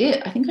 that's sort of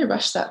it. I think I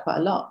rushed that quite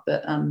a lot,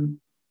 but do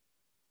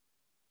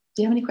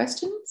you have any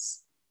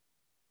questions?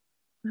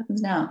 What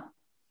happens now?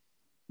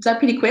 Was that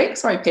pretty quick?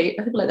 Sorry, Pete.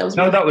 I feel like that was...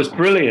 No, that was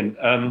brilliant.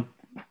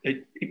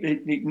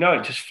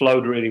 It just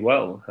flowed really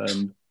well.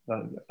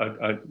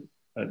 I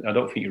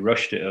don't think you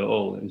rushed it at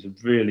all. It was a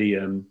really...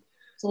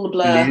 it's all a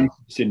blur. Really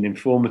interesting and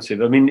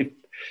informative. I mean,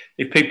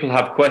 if people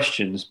have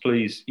questions,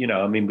 please,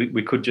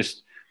 we could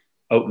just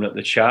open up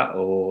the chat,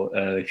 or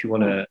if you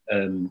want to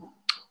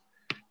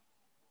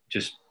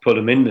just put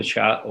them in the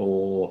chat,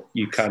 or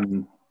you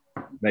can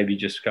maybe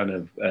just kind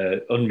of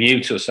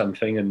unmute or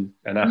something and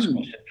ask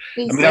questions.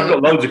 I mean, I've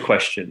got loads of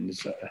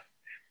questions.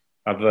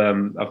 I've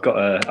got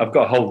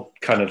a whole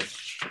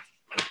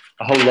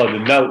load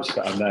of notes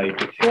that I made.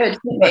 Good,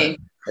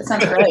 that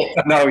sounds great.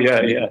 No,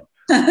 yeah.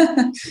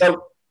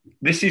 So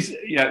this is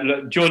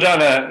look,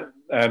 Jordana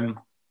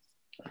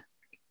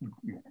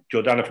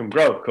from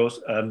Grow, of course.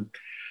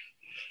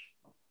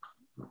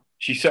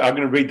 She said, I'm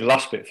going to read the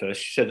last bit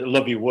first. She said, I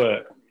love your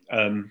work.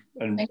 And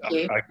Thank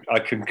you. I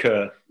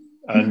concur.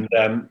 And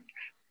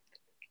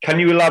can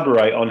you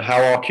elaborate on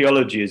how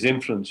archaeology has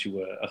influenced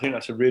your work? I think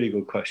that's a really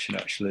good question,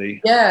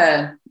 actually.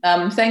 Yeah,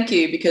 thank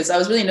you, because I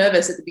was really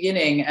nervous at the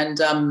beginning, and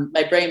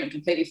my brain went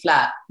completely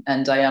flat,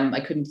 and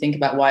I couldn't think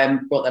about why I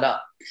brought that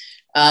up.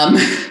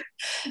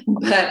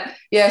 But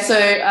yeah,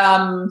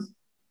 so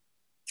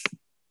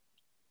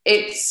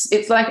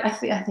it's like I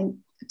think I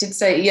did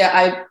say,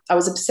 yeah, I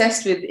was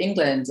obsessed with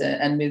England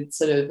and with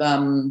sort of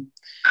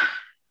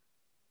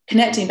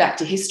connecting back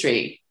to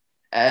history.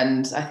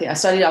 And I think I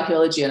studied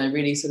archaeology, and I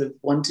really sort of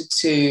wanted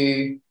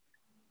to,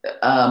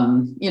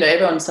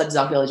 everyone studies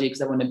archaeology because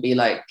they want to be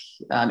like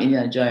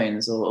Indiana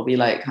Jones, or be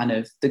like kind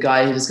of the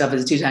guy who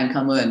discovers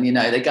Tutankhamun.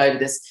 They go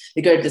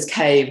to this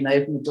cave and they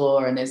open the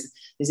door and there's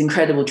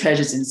incredible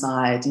treasures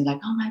inside, and you're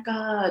like, oh my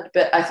God.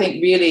 But I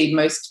think really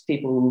most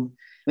people, I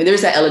mean, there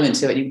is that element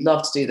to it. You'd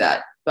love to do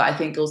that. But I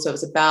think also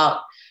it's about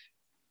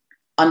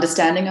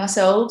understanding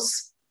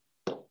ourselves,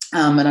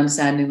 and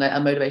understanding like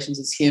our motivations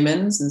as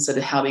humans, and sort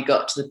of how we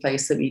got to the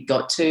place that we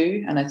got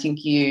to. And I think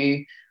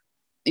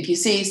if you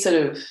see sort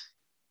of,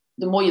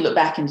 the more you look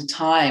back into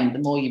time, the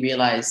more you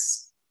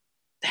realize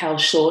how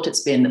short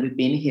it's been that we've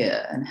been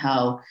here, and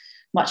how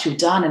much we've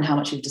done and how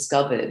much we've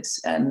discovered.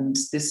 And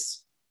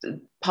this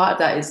part of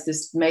that is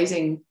this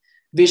amazing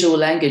visual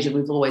language that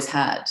we've always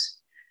had.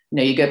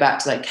 You go back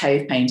to like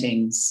cave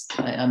paintings,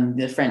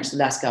 the French, the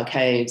Lascaux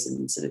caves,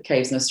 and sort of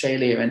caves in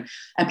Australia, and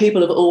people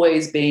have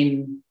always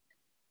been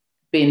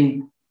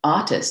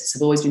artists,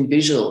 have always been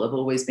visual, have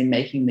always been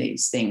making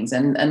these things.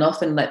 And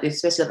often, like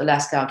especially like the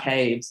Lascaux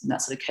caves and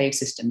that sort of cave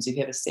systems, if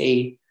you ever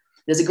see,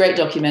 there's a great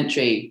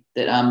documentary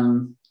that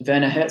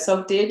Werner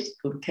Herzog did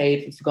called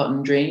Cave for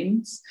Forgotten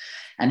Dreams.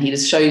 And he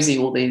just shows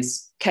you all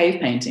these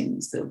cave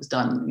paintings that was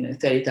done,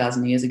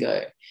 30,000 years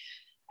ago.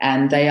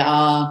 And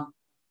they're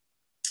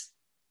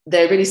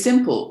really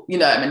simple,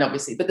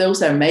 obviously, but they're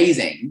also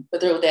amazing. But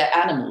they're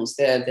animals,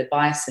 they're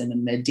bison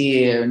and they're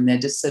deer, and they're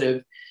just sort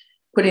of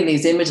putting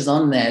these images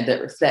on there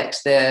that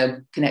reflect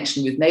their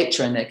connection with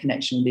nature and their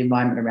connection with the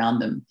environment around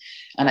them.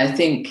 And I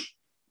think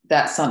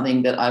that's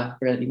something that I've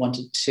really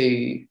wanted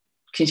to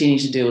continue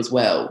to do as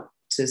well,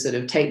 to sort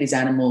of take these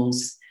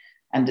animals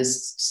and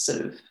just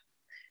sort of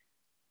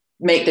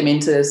make them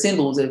into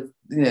symbols of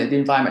the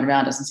environment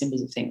around us, and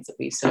symbols of things that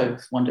we sort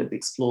of want to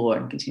explore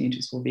and continue to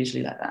explore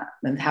visually like that,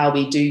 and how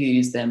we do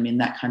use them in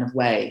that kind of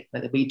way,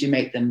 whether we do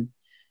make them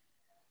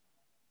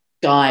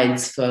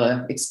guides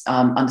for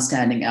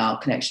understanding our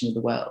connection with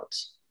the world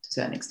to a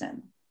certain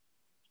extent.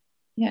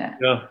 Yeah.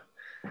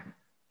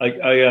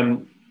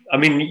 I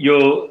mean,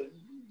 you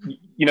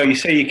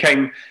say you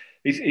came.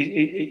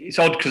 It's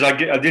odd because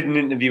I did an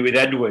interview with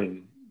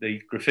Edwin, the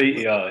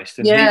graffiti artist,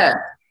 and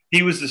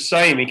he was the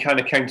same. He kind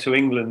of came to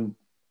England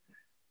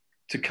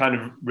to kind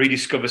of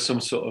rediscover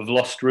some sort of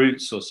lost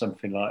roots or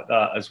something like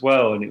that as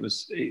well. And it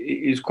was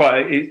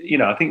quite,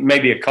 I think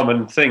maybe a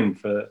common thing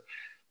for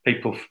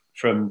people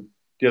from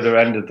the other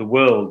end of the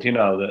world,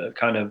 that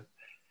kind of,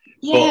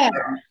 yeah.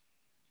 But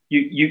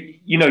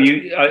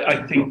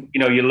I think,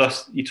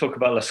 you talk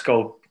about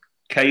Lascaux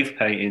cave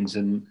paintings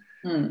and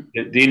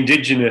the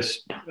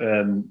indigenous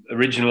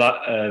original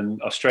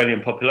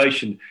Australian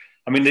population.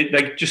 I mean,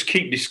 they just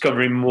keep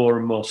discovering more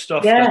and more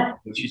stuff. Yeah,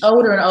 which is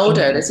older and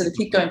older. They sort of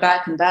keep going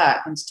back and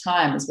back into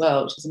time as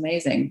well, which is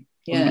amazing.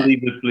 Yeah.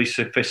 Unbelievably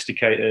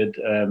sophisticated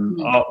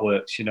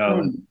artworks,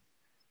 and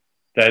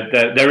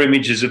their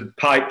images of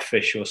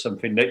pipefish or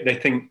something. They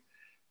think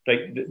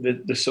they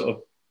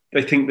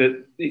think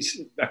that it's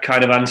a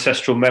kind of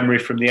ancestral memory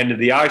from the end of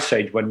the Ice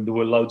Age, when there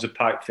were loads of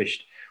pipefish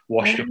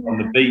washed up on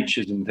the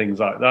beaches and things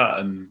like that.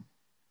 And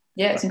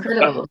yeah, it's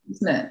incredible,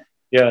 isn't it?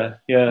 Yeah.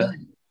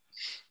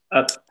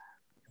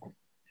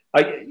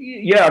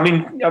 I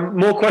mean,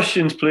 more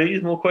questions,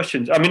 please. More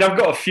questions. I mean, I've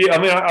got a few. I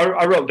mean,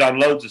 I wrote down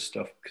loads of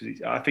stuff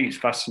because I think it's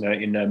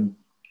fascinating. I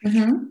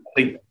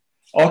think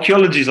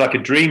archaeology is like a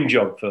dream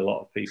job for a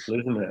lot of people,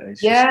 isn't it?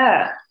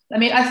 I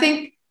mean, I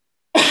think,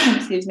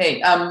 excuse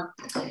me,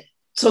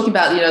 talking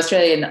about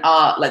Australian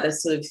art, like that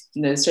sort of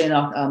Australian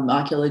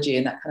archaeology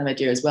and that kind of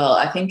idea as well.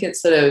 I think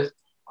it's sort of,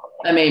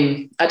 I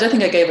mean, I don't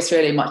think I gave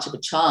Australia much of a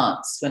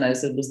chance when I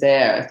sort of was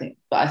there.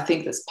 But I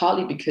think that's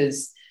partly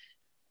because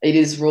it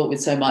is wrought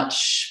with so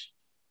much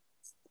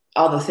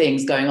other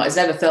things going on. It's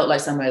never felt like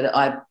somewhere that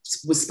I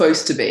was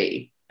supposed to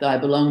be, that I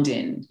belonged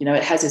in.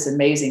 It has this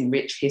amazing,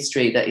 rich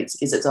history that is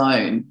its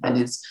own, and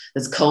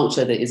there's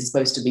culture that is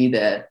supposed to be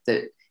there,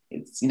 that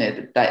it's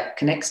that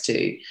connects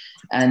to.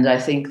 And I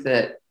think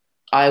that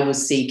I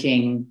was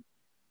seeking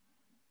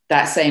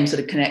that same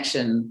sort of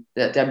connection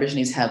that the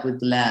Aborigines have with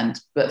the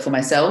land, but for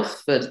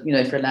myself, but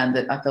for a land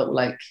that I felt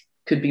like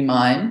could be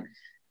mine,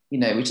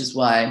 which is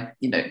why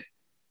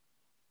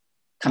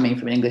coming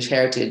from an English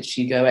heritage,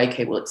 you go,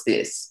 okay, well, it's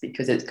this,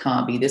 because it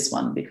can't be this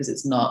one, because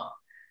it's not,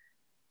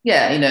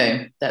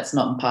 that's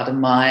not part of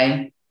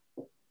my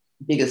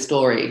bigger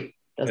story.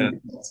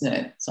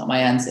 It's not my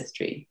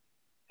ancestry.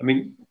 I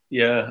mean,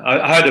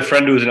 I had a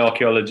friend who was an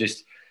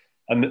archaeologist,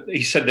 and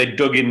he said they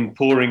dug in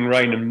pouring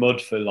rain and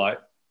mud for like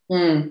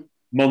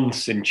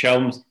months in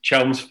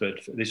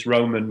Chelmsford for this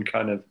Roman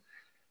kind of,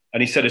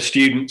 and he said a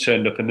student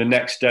turned up, and the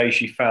next day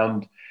she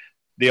found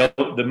the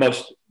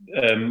most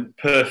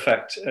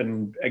perfect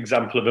and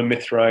example of a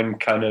Mithraean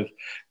kind of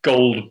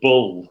gold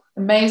bull.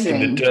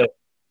 Amazing. In the dirt.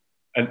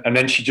 And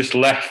then she just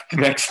left the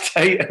next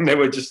day, and they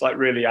were just like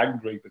really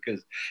angry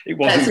because it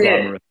wasn't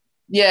glamorous.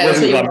 Yeah, it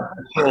wasn't glamorous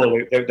at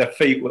all. Their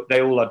feet,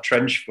 they all had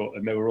trench foot,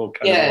 and they were all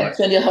kind of like,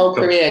 spend your whole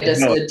career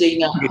just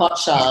digging up pot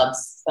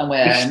shards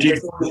somewhere, and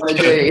that's all you want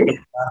to do.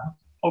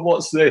 Oh,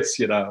 what's this?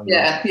 You know?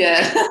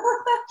 Yeah.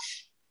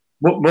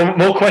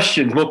 More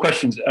questions.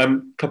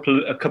 A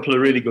couple of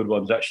really good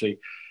ones actually.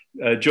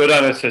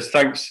 Jordana says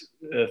thanks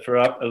for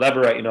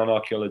elaborating on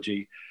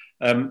archaeology.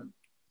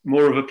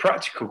 More of a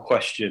practical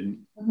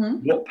question.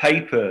 What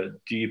paper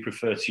do you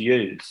prefer to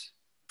use?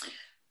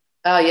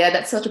 Oh yeah,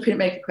 that's such a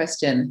printmaker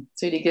question.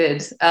 It's really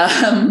good.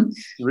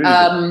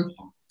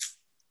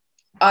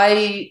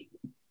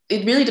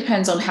 It really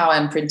depends on how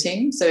I'm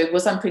printing. So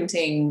if I'm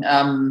printing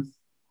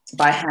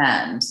by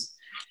hand,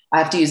 I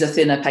have to use a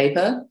thinner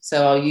paper.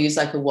 So I'll use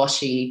like a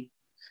washi,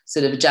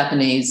 sort of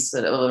Japanese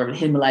or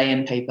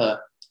Himalayan paper.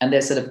 And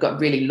they're sort of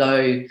got really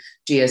low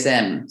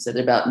GSM. So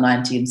they're about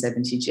 90 and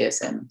 70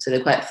 GSM. So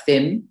they're quite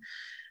thin.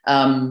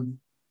 And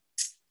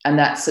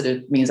that sort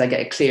of means I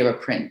get a clearer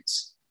print.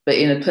 But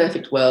in a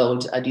perfect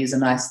world, I'd use a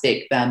nice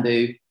thick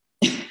bamboo,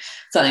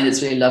 something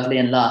that's really lovely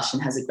and lush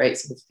and has a great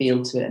sort of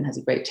feel to it and has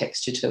a great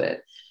texture to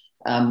it.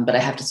 But I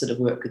have to sort of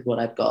work with what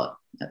I've got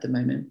at the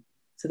moment.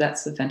 So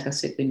that's a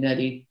fantastically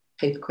nerdy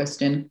paper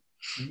question.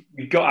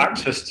 You've got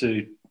access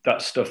to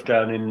that stuff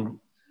down in,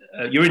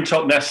 you're in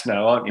Totnes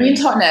now, aren't you? I'm in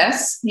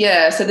Totnes,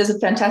 yeah. So there's a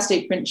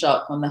fantastic print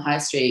shop on the high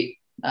street,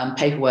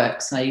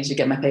 Paperworks, and I usually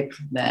get my paper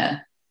from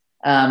there.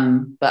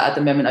 But at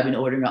the moment, I've been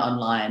ordering it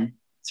online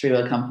through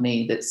a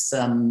company that's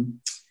somewhere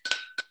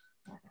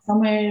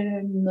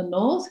in the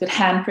north, but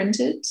hand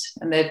printed,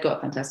 and they've got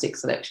a fantastic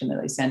selection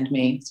that they send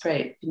me. It's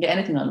great. You can get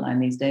anything online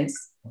these days.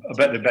 I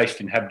bet they're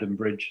based in Hebden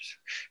Bridge.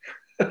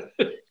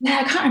 Yeah,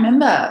 I can't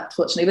remember,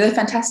 fortunately, but they're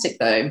fantastic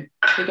though.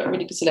 They've got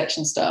really good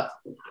selection stuff.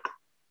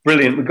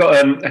 Brilliant. We've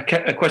got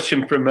a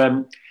question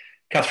from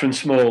Catherine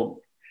Small.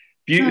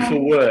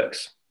 Beautiful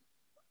works.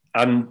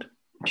 And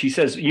she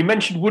says, you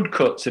mentioned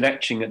woodcuts and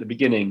etching at the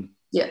beginning.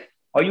 Yeah.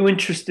 Are you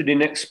interested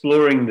in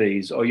exploring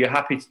these, or are you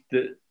happy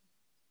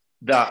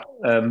that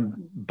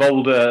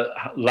bolder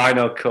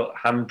linocut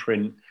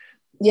handprint?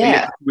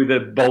 Yeah. With a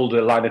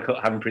bolder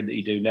linocut handprint that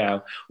you do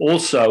now.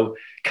 Also,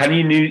 can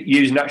you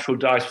use natural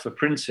dyes for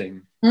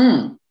printing?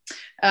 Yeah,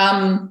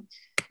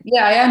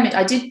 I am.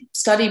 I did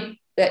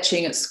study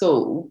etching at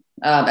school,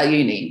 at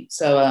uni.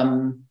 So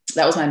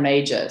that was my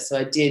major. So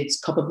I did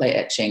copper plate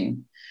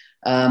etching.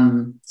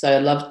 So I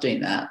loved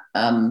doing that.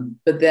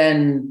 But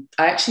then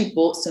I actually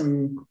bought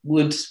some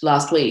wood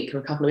last week or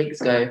a couple of weeks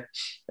ago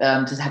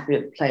to have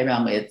to play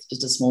around with,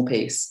 just a small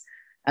piece.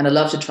 And I'd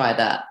love to try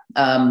that.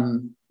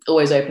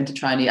 Always open to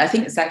try new. I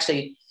think it's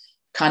actually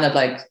kind of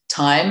like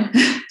time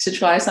to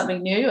try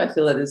something new. I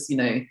feel like there's,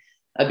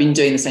 I've been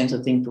doing the same sort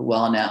of thing for a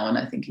while now, and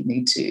I think you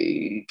need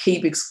to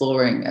keep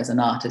exploring as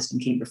an artist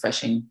and keep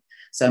refreshing.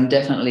 So I'm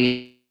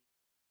definitely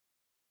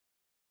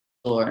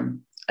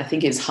exploring. I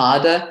think it's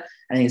harder.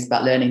 I think it's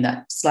about learning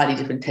that slightly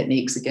different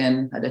techniques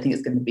again. I don't think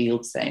it's going to be all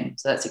the same.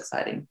 So that's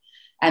exciting.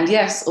 And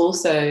yes,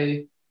 also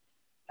you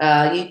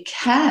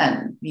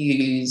can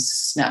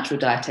use natural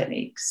dye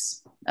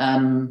techniques.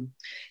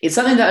 It's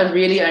something that I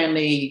really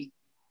only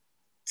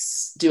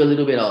do a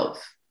little bit of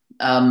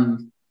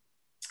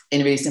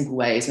in really simple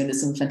ways. I mean,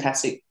 there's some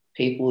fantastic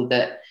people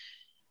that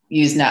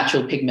use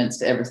natural pigments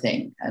for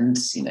everything, and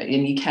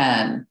and you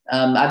can.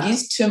 I've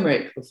used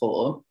turmeric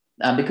before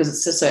because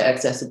it's just so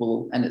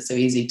accessible and it's so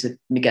easy to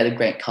get a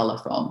great color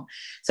from.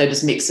 So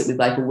just mix it with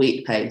like a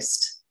wheat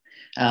paste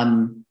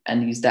and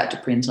use that to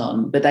print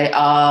on. But they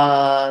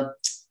are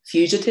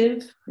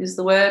fugitive, is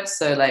the word.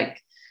 So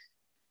like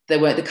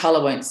the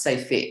color won't stay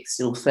fixed,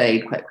 it'll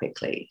fade quite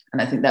quickly.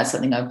 And I think that's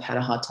something I've had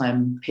a hard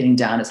time pinning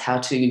down, is how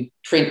to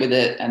print with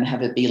it and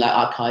have it be like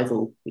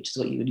archival, which is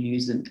what you would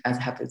use as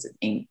an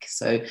ink.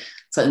 So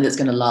something that's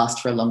going to last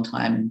for a long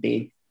time and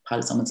be part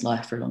of someone's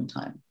life for a long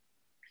time.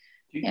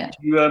 Do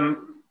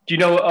you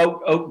know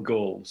oak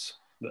galls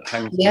that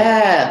hang?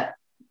 Yeah,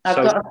 I've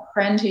got a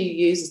friend who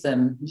uses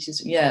them.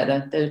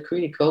 They're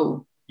really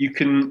cool. You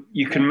can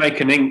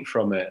make an ink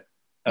from it,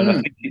 and I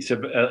think it's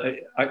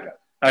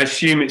I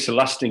assume it's a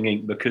lasting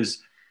ink, because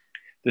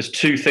there's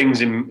two things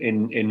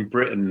in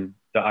Britain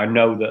that I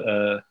know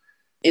that.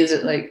 Is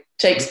it like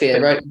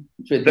Shakespeare wrote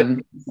with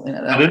them? Something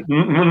like that?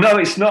 No,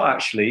 it's not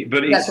actually.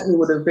 But that's what he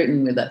would have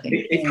written with, I think.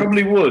 It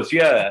probably was,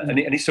 yeah. And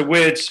it's a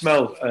weird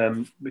smell.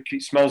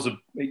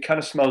 It kind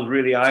of smells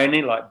really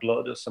irony, like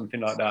blood or something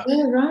like that.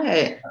 Yeah,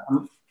 right.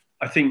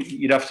 I think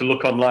you'd have to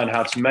look online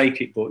how to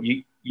make it, but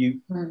you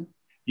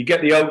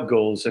get the oak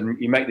galls and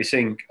you make this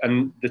ink,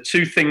 and the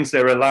two things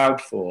they're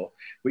allowed for,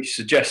 which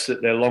suggests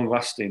that they're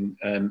long-lasting,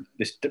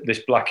 this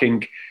black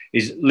ink,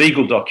 is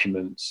legal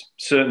documents,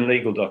 certain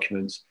legal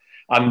documents,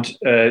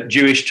 and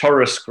Jewish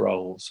Torah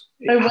scrolls.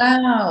 Oh,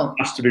 wow.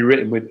 It has to be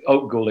written with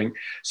oak gulling.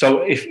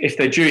 So if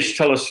they're Jewish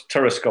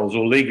Torah scrolls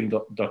or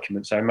legal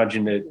documents, I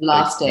imagine they're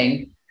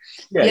Lasting.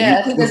 Yeah,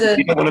 I think there's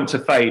you don't want them to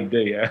fade, do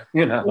you?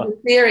 You know, there's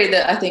a theory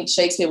that I think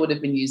Shakespeare would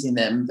have been using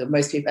them. That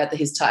most people at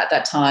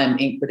that time,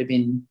 ink would have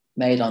been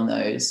made on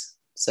those.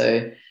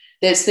 So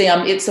there's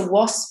it's a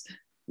wasp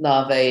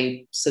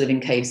larvae sort of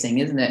encasing,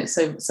 isn't it?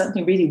 So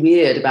something really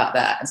weird about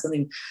that, and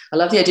something I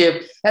love the idea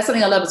of. That's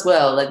something I love as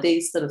well. Like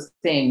these sort of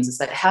things. It's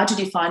like, how did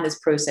you find this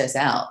process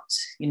out?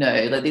 You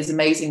know, like these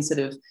amazing sort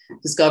of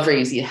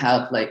discoveries you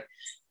have, like,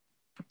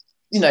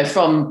 you know,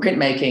 from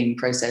printmaking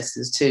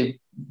processes to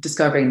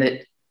discovering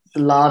that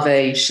the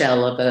larvae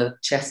shell of a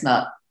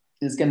chestnut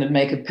is going to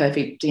make a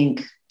perfect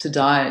ink to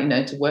dye, you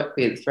know, to work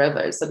with forever.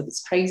 It's sort of,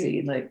 it's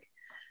crazy. Like,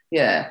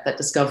 yeah, that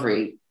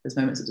discovery, those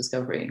moments of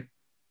discovery.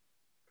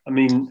 I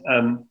mean,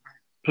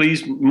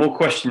 please, more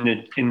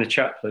question in the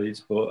chat,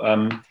 please. But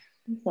I'm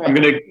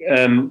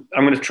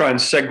gonna try and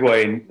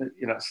segue. In,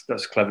 you know,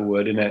 that's a clever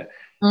word, isn't it?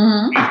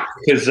 Mm-hmm.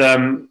 Because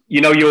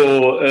you know,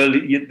 your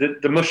early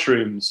the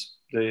mushrooms.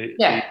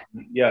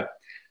 Yeah.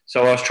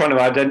 So I was trying to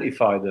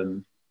identify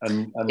them,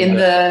 and in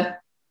the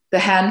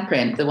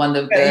handprint, the one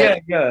that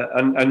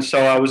and so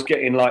I was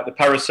getting like the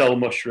parasol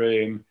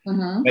mushroom,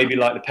 mm-hmm. maybe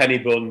like the penny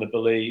bun, the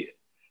bolete,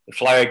 the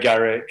fly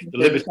agaric, the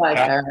liberty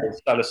cat,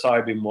 the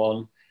psilocybin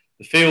one,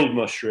 the field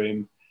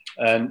mushroom,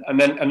 and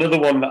then another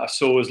one that I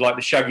saw was like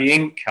the shaggy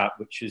ink cap,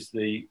 which is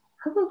the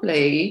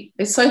probably,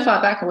 it's so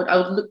far back. I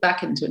would look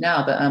back into it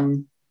now, but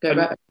go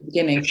right back to the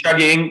beginning. The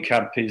shaggy ink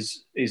cap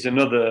is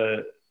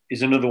another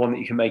one that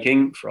you can make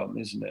ink from,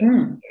 isn't it?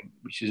 Mm.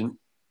 Which isn't,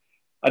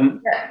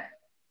 and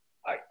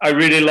I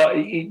really like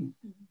it.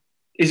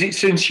 Is it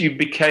since you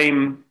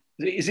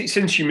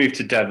moved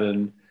to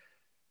Devon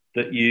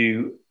that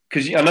you,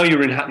 because I know you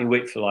were in Hackney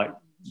Wick for like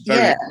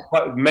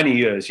quite many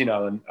years, you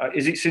know, and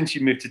is it since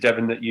you moved to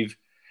Devon that you've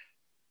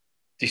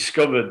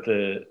discovered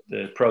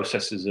the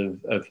processes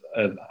of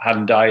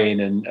hand dyeing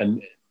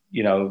and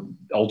you know,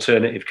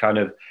 alternative kind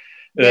of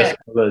earth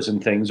colors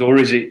and things, or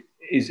is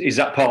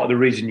that part of the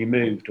reason you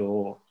moved?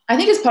 Or I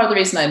think it's part of the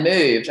reason I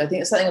moved. I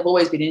think it's something I've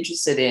always been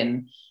interested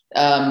in.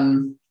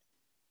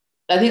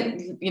 I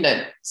think, you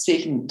know,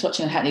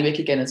 touching on Hackney Wick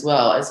again as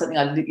well, it's something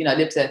I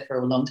lived there for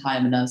a long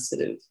time, and I was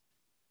sort of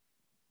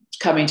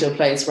coming to a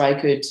place where I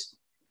could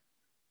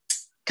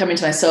come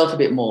into myself a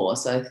bit more.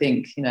 So I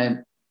think, you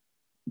know,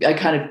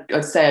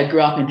 I'd say I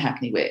grew up in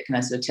Hackney Wick, and I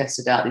sort of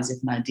tested out these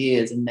different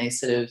ideas, and they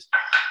sort of,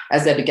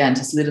 as they began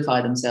to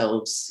solidify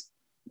themselves,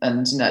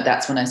 and, you know,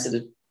 that's when I sort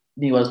of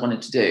knew what I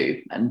wanted to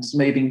do. And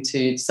moving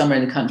to somewhere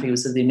in the country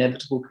was sort of the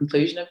inevitable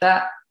conclusion of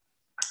that,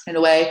 in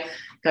a way,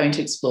 going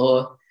to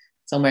explore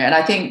somewhere. And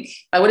I think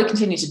I would have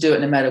continued to do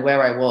it no matter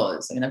where I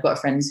was. I mean, I've got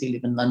friends who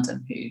live in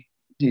London who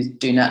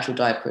do natural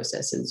dye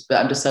processes, but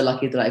I'm just so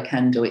lucky that I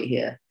can do it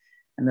here,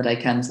 and that I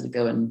can sort of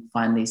go and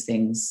find these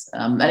things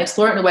and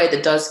explore it in a way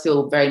that does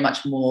feel very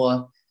much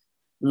more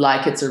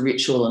like it's a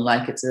ritual, and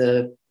like it's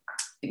a,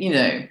 you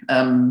know,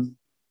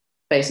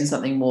 based on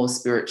something more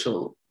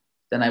spiritual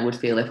than I would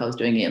feel if I was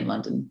doing it in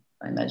London,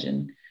 I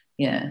imagine.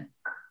 Yeah.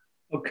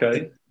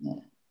 Okay.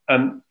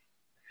 Yeah.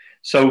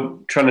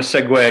 So trying to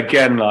segue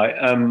again, like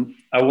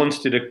I once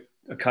did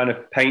a kind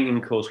of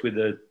painting course with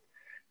a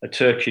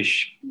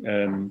Turkish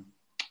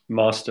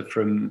master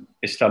from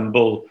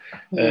Istanbul,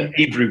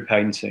 Hebrew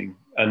painting,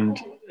 and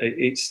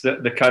it's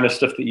the kind of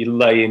stuff that you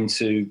lay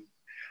into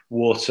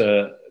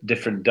water,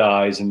 different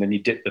dyes, and then you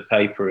dip the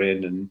paper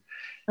in, and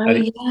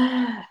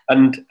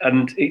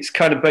it's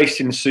kind of based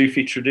in the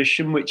Sufi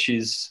tradition, which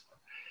is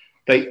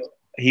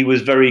he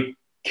was very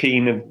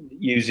keen of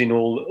using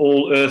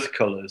all earth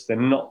colors.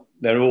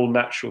 They're all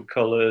natural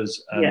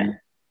colors, and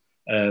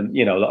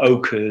you know, the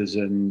ochres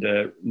and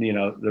you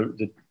know,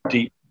 the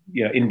deep,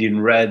 you know, Indian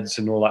reds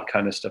and all that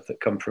kind of stuff that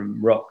come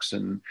from rocks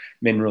and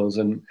minerals.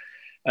 And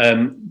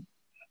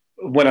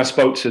when I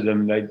spoke to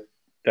them,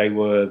 they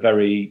were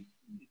very,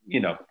 you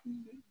know,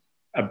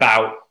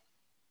 about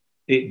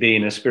it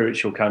being a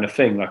spiritual kind of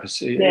thing, like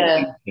you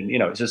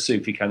know, it's a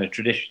Sufi kind of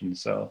tradition.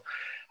 So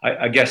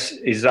I guess,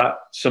 is that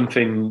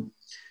something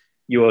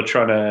you're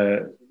trying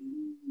to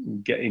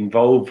get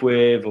involved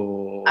with,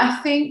 or I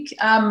think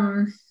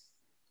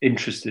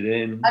interested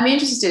in? I'm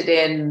interested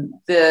in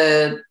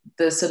the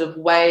sort of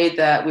way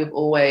that we've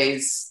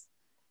always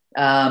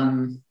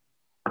the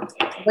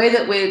way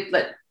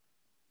that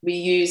we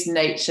use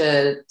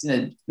nature, you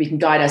know, we can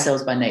guide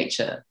ourselves by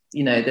nature.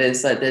 You know,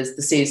 there's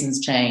the seasons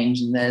change,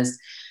 and there's,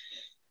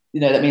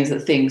 you know, that means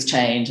that things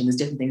change, and there's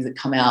different things that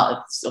come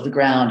out of the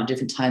ground at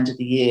different times of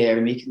the year,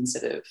 and we can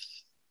sort of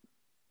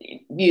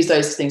use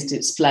those things to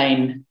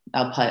explain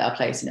our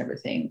place and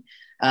everything.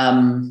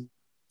 And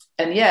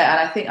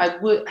I think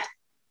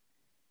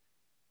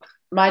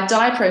my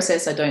dye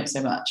process, I don't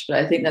so much, but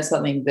I think that's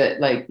something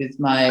that, like, with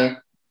my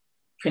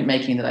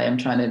printmaking, that I am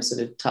trying to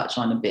sort of touch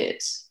on a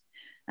bit.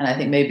 And I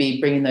think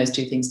maybe bringing those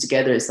two things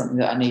together is something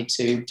that I need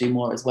to do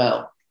more as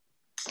well.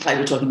 Like,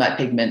 we're talking about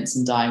pigments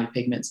and dyeing with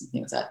pigments and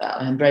things like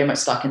that. I'm very much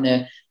stuck in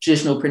the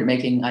traditional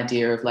printmaking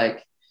idea of,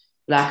 like,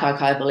 black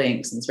archival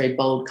inks and it's very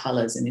bold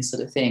colors and these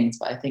sort of things.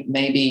 But I think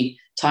maybe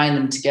tying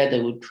them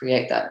together would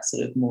create that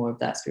sort of more of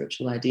that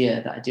spiritual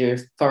idea, the idea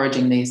of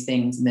foraging these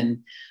things and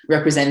then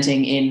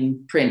representing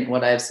in print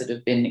what I've sort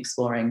of been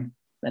exploring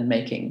and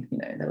making. You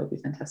know, that would be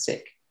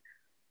fantastic.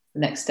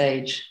 The next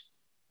stage,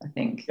 I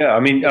think. Yeah, I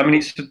mean,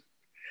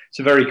 it's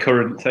a very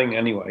current thing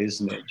anyway,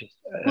 isn't it? Just,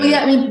 well,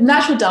 yeah, I mean,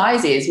 natural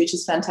dyes is, which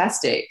is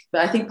fantastic.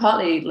 But I think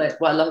partly like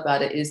what I love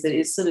about it is that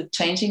it's sort of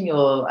changing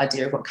your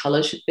idea of what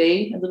color should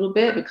be a little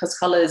bit, because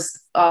colors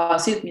are,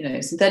 you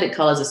know, synthetic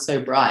colors are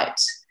so bright.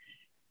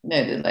 You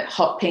know, like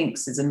hot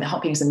pink's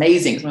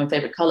amazing. It's one of my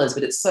favorite colors,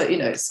 but it's so, you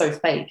know, it's so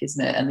fake,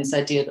 isn't it? And this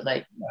idea that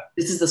like,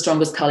 this is the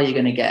strongest color you're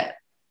going to get.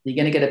 You're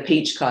going to get a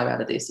peach color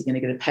out of this. You're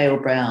going to get a pale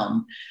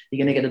brown.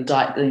 You're going to get a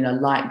dark, you know,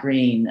 light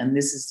green. And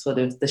this is sort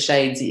of the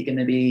shades that you're going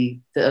to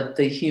be that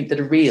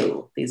are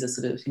real. These are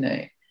sort of, you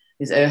know,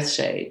 these earth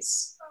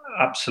shades.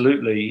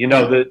 Absolutely. You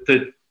know,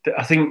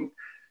 I think,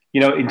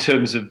 you know, in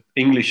terms of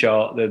English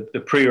art,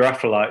 the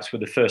pre-Raphaelites were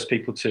the first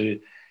people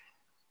to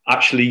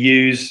actually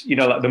use, you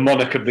know, like the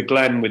monarch of the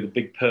Glen with the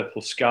big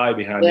purple sky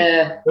behind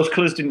it. Those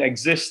colours didn't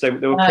exist. They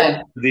were part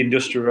of the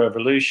Industrial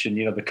Revolution,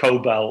 you know, the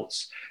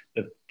cobalts,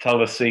 the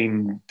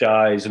thylacine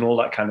dyes and all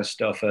that kind of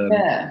stuff.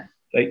 They're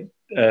like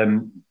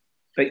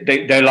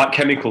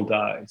chemical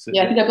dyes.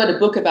 Yeah, I think I've got a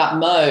book about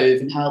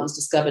mauve and how it was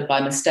discovered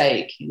by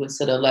mistake. It was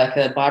sort of like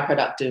a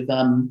byproduct of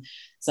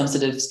some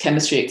sort of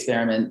chemistry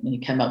experiment, and he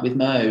came up with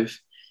mauve.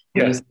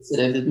 Yeah. It was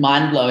sort of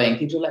mind-blowing.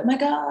 People were like, my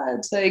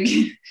God, like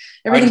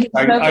everything.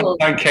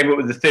 Einstein came up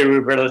with the theory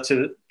of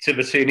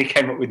relativity and he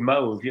came up with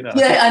mauve, you know.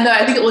 Yeah, I know.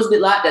 I think it was a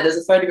bit like that. There's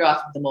a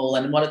photograph of them all,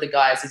 and one of the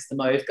guys is the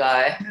mauve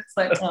guy. It's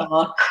like,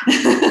 oh.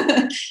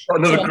 I've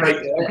got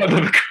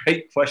another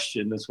great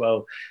question as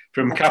well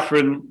from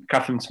Catherine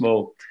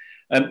Small.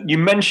 You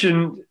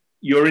mentioned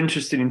you're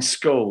interested in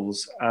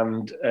skulls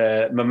and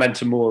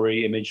memento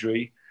mori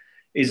imagery.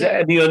 Is there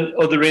any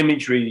other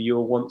imagery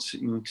you're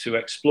wanting to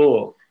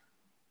explore?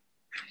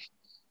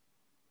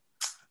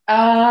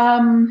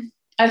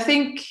 I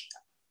think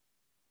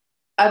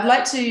I'd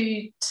like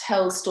to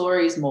tell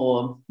stories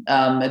more,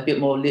 a bit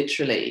more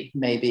literally,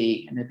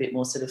 maybe, and a bit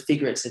more sort of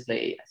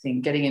figuratively. I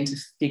think getting into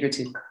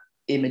figurative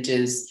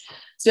images,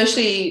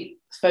 especially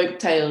folk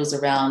tales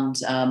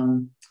around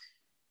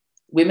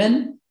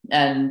women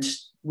and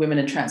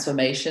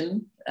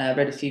transformation. I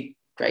read a few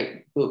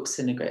great books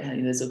and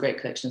there's a great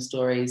collection of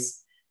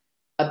stories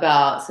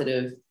about sort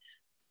of,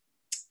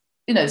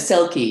 you know,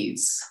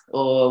 selkies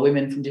or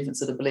women from different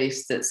sort of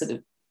beliefs that sort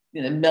of,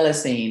 you know,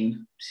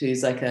 Melusine,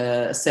 who's like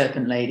a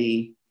serpent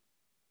lady,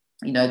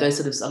 you know, those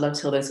sort of, I love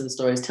to tell those sort of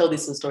stories, tell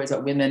these sort of stories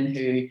about women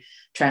who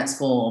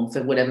transform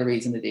for whatever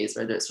reason it is,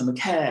 whether it's from a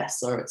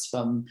curse or it's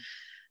from,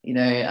 you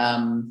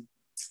know,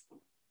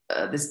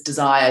 this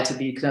desire to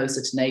be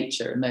closer to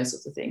nature and those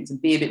sorts of things, and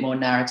be a bit more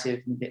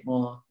narrative and a bit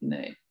more, you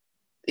know,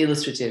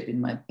 illustrative in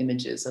my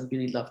images. I'd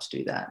really love to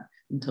do that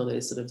and tell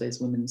those sort of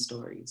those women's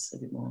stories a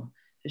bit more.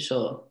 For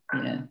sure,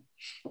 yeah.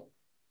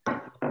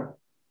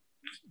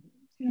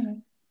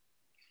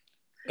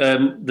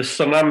 The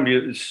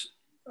somnambulist,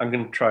 I'm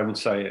going to try and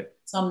say it.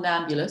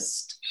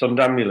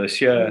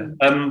 Somnambulist, yeah.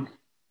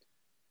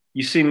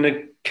 You seen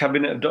the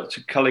Cabinet of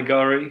Dr.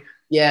 Caligari?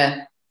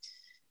 Yeah.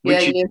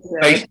 Which is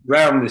based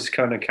around this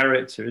kind of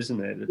character, isn't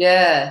it?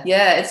 Yeah,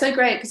 it's so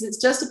great because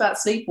it's just about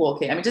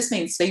sleepwalking. I mean, it just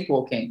means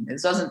sleepwalking.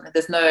 There's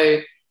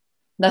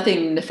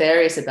nothing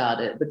nefarious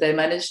about it, but they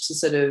managed to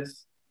sort of,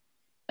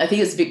 I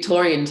think it's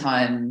Victorian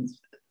times,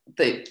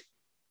 they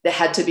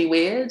had to be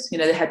weird, you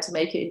know, they had to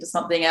make it into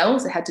something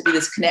else. It had to be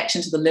this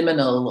connection to the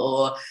liminal,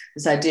 or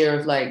this idea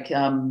of like,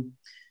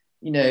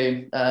 you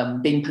know,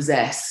 being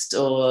possessed.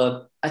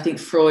 Or I think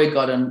Freud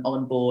got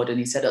on board and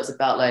he said it was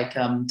about like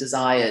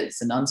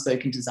desires and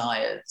unspoken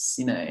desires,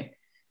 you know.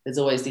 There's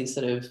always these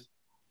sort of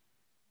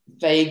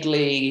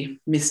vaguely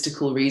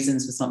mystical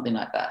reasons for something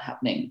like that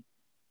happening,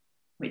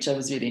 which I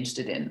was really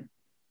interested in.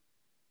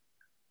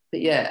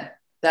 But yeah.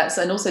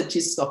 And also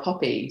she's got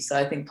Poppy. So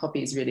I think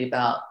Poppy is really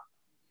about,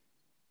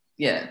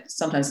 yeah,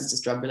 sometimes it's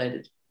just drug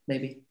related,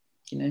 maybe,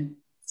 you know,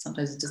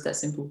 sometimes it's just that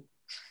simple.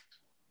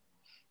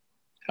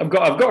 I've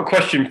got a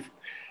question.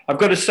 I've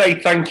got to say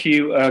thank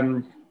you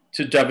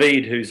to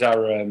David, who's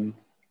our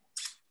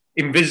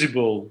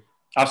invisible,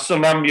 our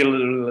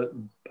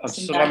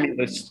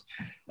somnambulist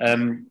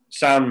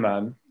sound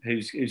man,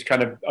 who's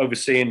kind of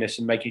overseeing this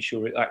and making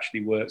sure it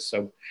actually works.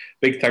 So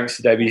big thanks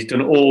to David. He's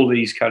done all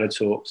these kind of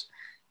talks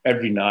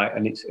every night,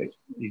 and he's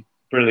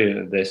brilliant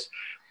at this.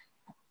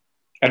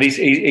 And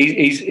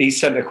he's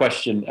sent a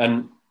question,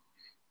 and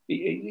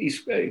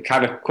he's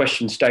kind of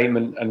question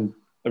statement and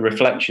a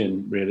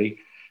reflection really,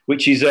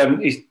 which is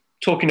he's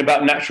talking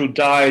about natural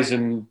dyes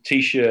and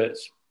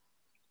t-shirts.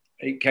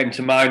 It came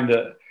to mind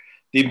that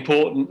the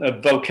importance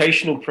of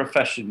vocational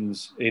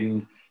professions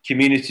in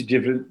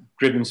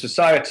community-driven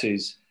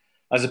societies,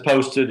 as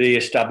opposed to the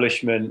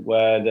establishment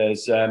where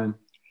there's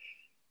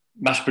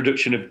mass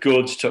production of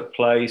goods took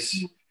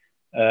place.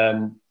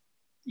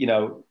 You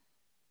know,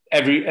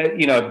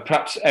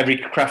 perhaps every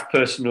craft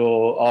person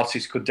or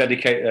artist could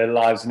dedicate their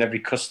lives, and every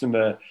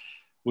customer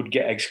would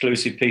get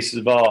exclusive pieces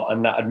of art,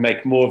 and that would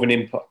make more of an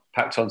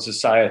impact on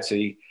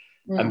society,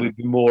 and we'd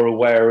be more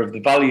aware of the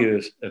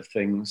value of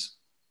things.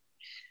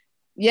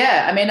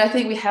 Yeah, I mean, I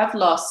think we have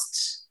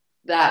lost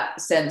that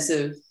sense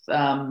of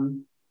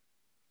the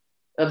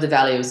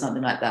value of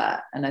something like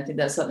that, and I think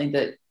that's something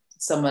that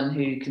someone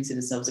who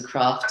considers themselves a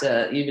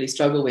crafter, you really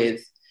struggle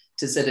with,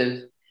 to sort of,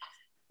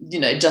 you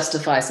know,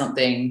 justify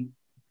something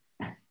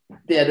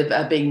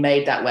being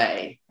made that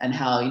way, and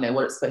how, you know,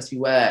 what it's supposed to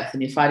be worth.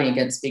 And you're fighting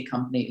against big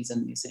companies,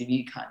 and you sort of,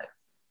 you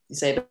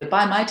say, but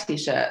buy my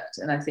t-shirt.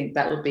 And I think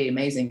that would be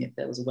amazing if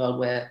there was a world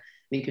where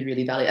we could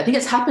really value. I think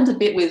it's happened a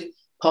bit with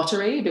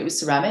pottery, a bit with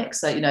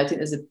ceramics. Like, you know, I think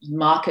there's a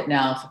market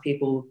now for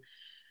people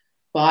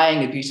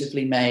buying a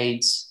beautifully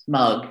made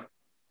mug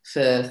for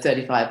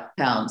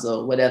 £35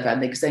 or whatever,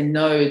 and because they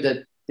know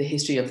the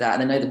history of that,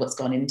 and they know what's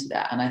gone into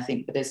that. And I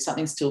think that there's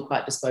something still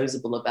quite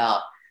disposable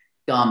about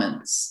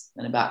garments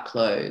and about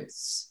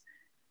clothes.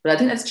 But I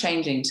think that's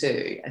changing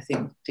too. I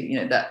think, you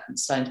know,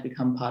 that's starting to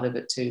become part of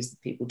it too, is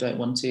that people don't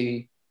want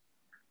to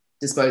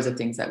dispose of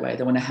things that way.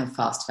 They want to have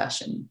fast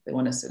fashion. They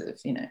want to sort of,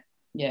 you know,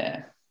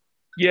 yeah.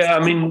 Yeah,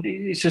 I mean,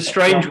 it's a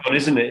strange one,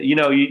 isn't it? You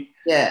know,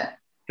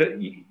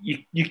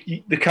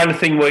 the kind of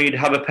thing where you'd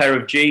have a pair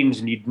of jeans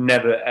and you'd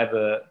never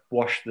ever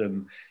wash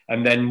them,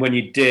 and then when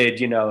you did,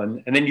 you know,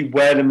 and then you'd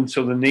wear them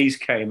until the knees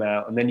came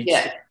out, and then you'd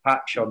stick a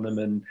patch on them,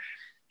 and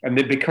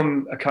they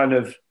become a kind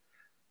of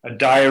a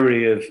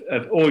diary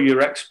of all your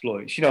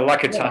exploits, you know,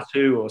 like a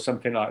tattoo or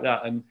something like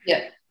that. And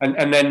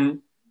and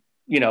then,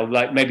 you know,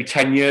 like maybe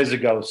 10 years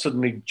ago,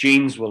 suddenly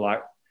jeans were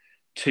like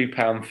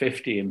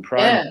 £2.50 in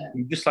Prime.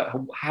 You're just like,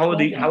 how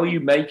are you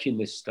making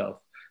this stuff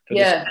for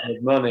this kind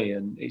of money?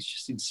 And it's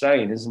just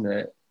insane, isn't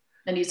it?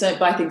 And you don't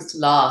buy things to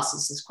last.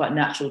 It's just quite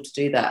natural to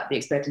do that. The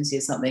expectancy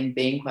of something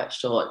being quite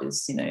short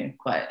is, you know,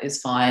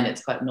 is fine.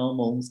 It's quite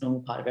normal. It's a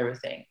normal part of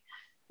everything.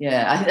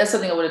 Yeah, I think that's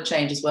something I want to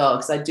change as well,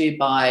 because I do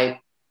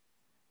buy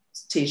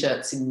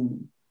t-shirts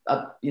in,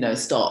 you know,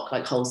 stock,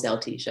 like wholesale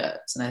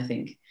t-shirts. And I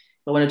think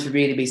if I wanted to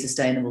really be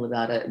sustainable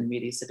about it and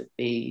really sort of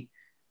be,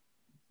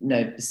 you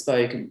know,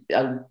 bespoke, and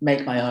I would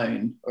make my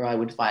own, or I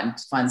would find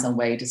some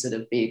way to sort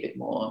of be a bit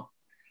more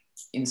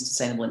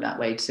sustainable in that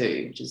way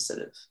too, which is sort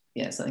of,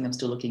 something I'm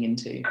still looking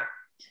into.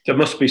 There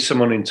must be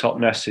someone in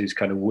Totnes who's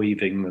kind of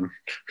weaving them.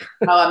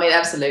 Oh, I mean,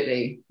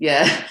 absolutely.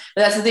 Yeah.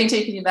 But that's the thing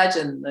too. Can you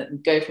imagine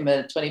that, go from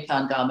a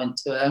 £20 garment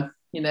to a,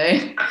 you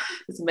know,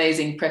 this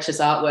amazing, precious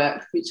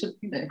artwork, which,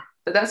 you know,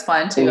 but that's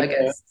fine too, I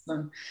guess.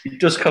 It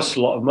does cost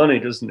a lot of money,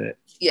 doesn't it?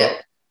 Yeah.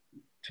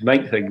 To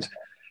make things.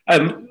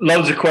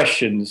 Loads of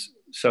questions.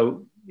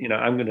 So, you know,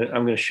 I'm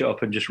gonna shut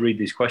up and just read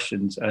these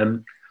questions.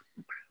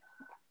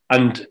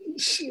 And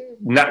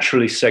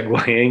naturally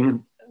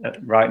segueing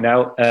right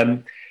now,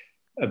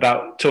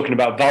 about talking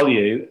about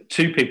value,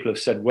 two people have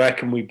said, where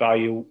can we buy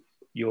your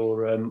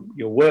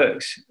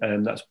works?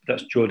 And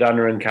that's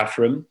Jordana and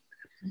Catherine.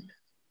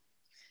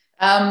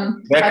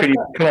 Where can you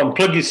come on,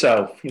 plug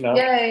yourself, you know?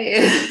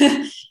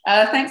 Yay.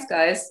 Thanks,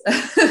 guys.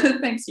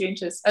 Thanks for your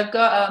interest. I've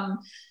got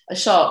a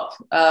shop,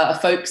 a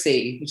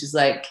Folksy, which is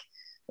like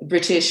a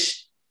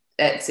British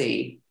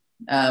Etsy,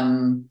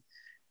 and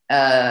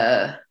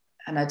I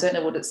don't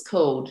know what it's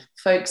called.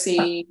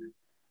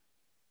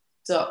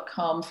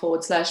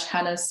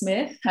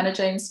 Folksy.com/Hannah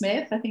Jane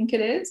Smith, I think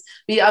it is.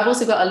 But I've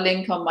also got a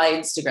link on my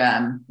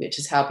Instagram, which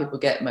is how people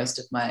get most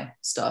of my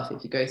stuff.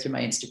 If you go through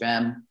my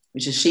Instagram,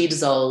 which is She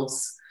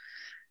Dissolves,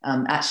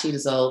 at She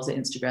Dissolves at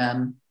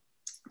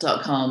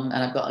Instagram.com,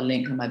 and I've got a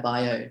link on my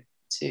bio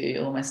to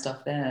all my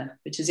stuff there,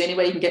 which is the only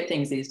way you can get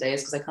things these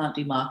days, because I can't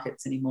do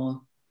markets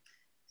anymore.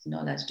 You're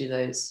not allowed to do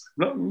those.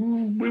 No,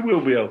 we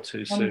will be able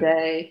to soon. One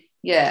day,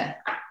 yeah.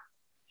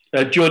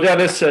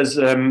 Jordana says,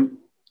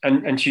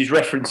 and she's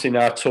referencing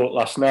our talk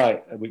last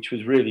night, which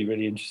was really,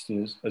 really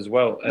interesting as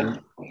well. And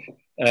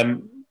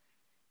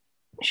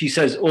she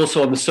says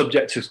also on the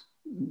subject of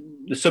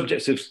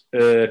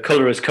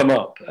colour has come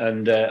up,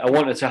 and I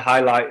wanted to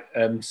highlight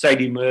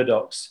Sadie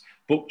Murdoch's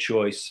book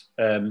choice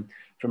from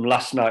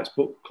last night's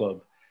book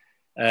club,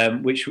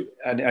 which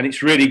and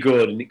it's really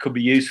good and it could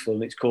be useful,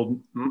 and it's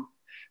called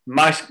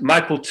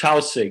Michael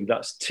Tausig.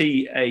 That's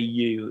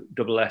Taussig,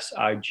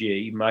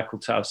 Michael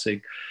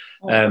Tausig.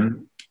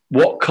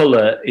 What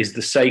Colour is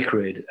the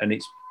Sacred? And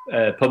it's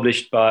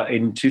published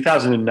in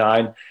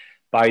 2009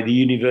 by the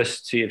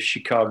University of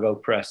Chicago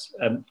Press.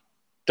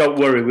 Don't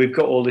worry, we've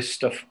got all this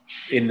stuff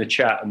in the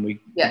chat, and we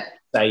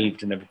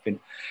saved and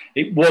everything.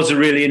 It was a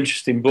really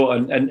interesting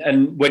book,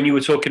 and when you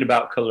were talking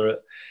about colour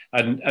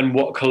and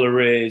what colour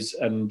is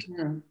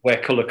and where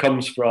colour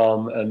comes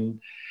from,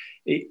 and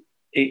it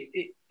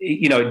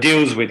you know, it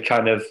deals with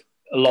kind of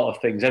a lot of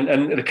things,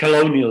 and the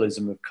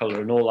colonialism of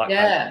colour and all that.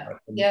 Yeah, kind of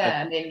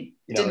I mean,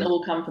 it didn't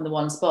all come from the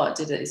one spot,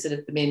 did it? It sort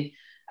of, I mean,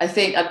 I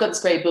think I've got this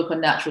great book on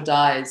natural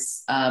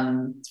dyes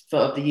of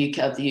the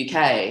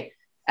UK,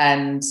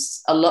 and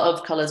a lot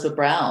of colours were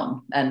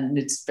brown, and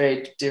it's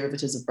very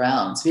derivatives of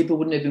brown. So people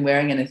wouldn't have been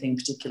wearing anything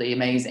particularly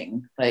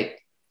amazing.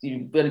 Like,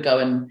 you want to go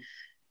and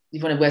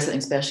you want to wear something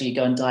special, you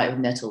go and dye it with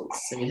nettles,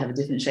 so you have a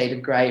different shade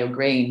of grey or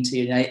green to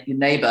your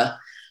neighbour.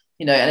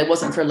 you know, and it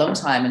wasn't for a long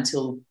time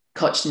until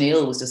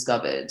cochineal was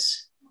discovered,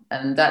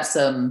 and that's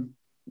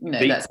you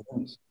know, that's,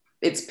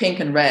 it's pink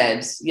and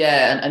red,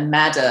 yeah, and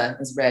madder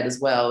is red as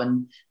well,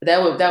 and they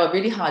were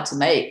really hard to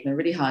make and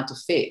really hard to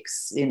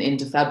fix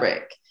into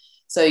fabric.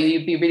 So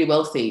you'd be really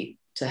wealthy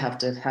to have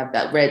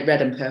that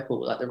red and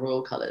purple, like the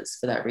royal colors,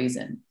 for that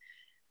reason.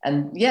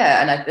 And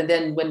yeah, and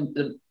then when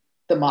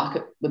the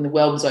market, when the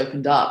world was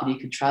opened up and you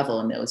could travel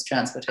and there was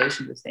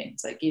transportation with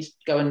things, like you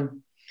go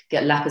and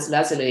get lapis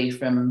lazuli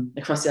from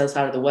across the other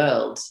side of the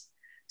world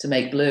to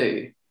make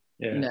blue,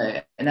 you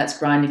know, and that's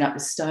grinding up the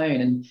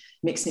stone and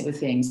mixing it with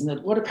things.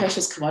 And what a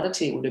precious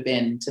commodity it would have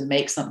been to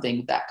make something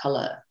with that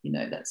color, you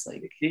know. That's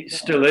like, it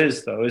still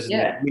is though, isn't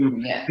it? I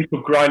mean,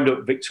 people grind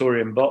up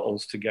Victorian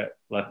bottles to get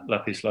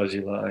lapis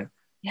lazuli.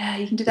 Yeah,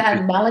 you can do that.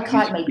 And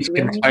malachite it's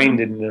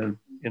contained in them,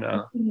 you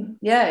know.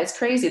 Yeah, it's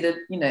crazy that,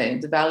 you know,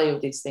 the value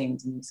of these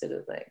things, and sort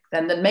of like,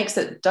 and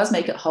that does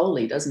make it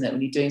holy, doesn't it,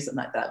 when you're doing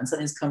something like that, when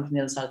something's come from the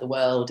other side of the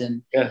world,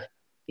 and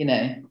you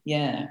know,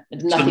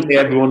 suddenly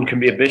everyone can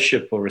be a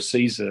bishop or a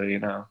Caesar, you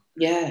know.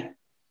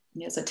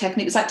 It's like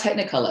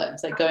Technicolor.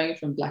 It's like going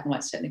from black and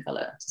white to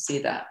Technicolor to see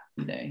that,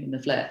 you know, in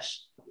the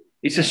flesh.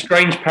 It's a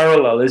strange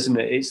parallel, isn't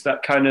it? It's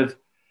that kind of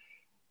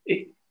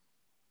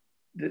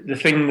the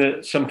thing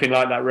that something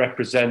like that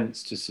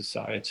represents to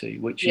society,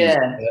 which is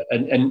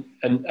an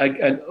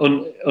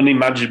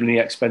unimaginably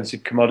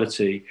expensive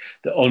commodity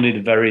that only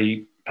the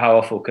very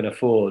powerful can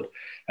afford.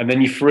 And then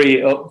you free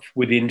it up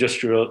with the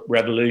Industrial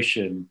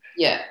Revolution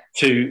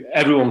to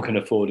everyone can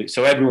afford it.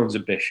 So everyone's a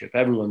bishop,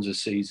 everyone's a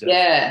Caesar.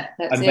 Yeah,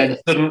 that's and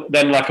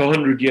then like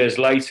 100 years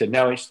later,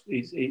 now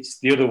it's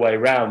the other way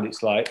around.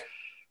 It's like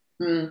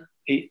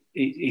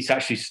it's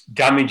actually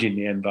damaging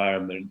the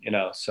environment, you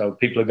know. So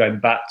people are going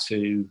back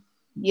to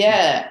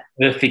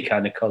earthy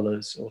kind of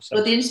colours or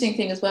something. But the interesting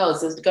thing as well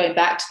is going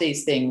back to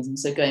these things, and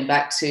so going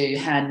back to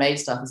handmade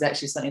stuff is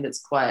actually something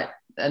that's quite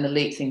an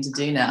elite thing to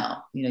do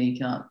now. You know,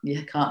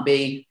 you can't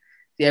be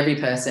the every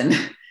person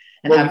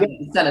and have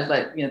kind of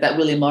like, you know, that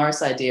William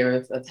Morris idea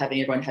of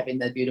having everyone having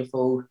their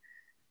beautiful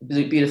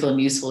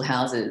and useful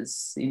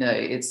houses. You know,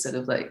 it's sort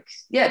of like,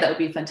 that would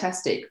be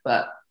fantastic,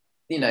 but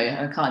you know,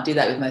 I can't do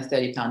that with my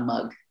 30-pound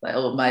mug, like,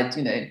 or my,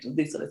 you know,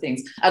 these sort of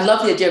things. I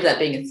love the idea of that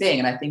being a thing,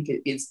 and I think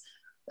it is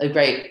a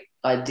great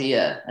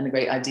idea and a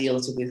great ideal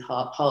to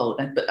hold.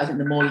 But I think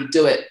the more you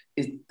do it,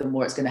 the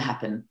more it's going to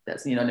happen.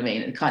 That's, you know what I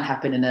mean? It can't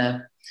happen in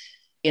a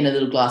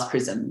little glass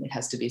prism. It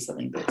has to be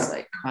something that's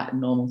like quite a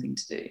normal thing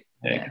to do.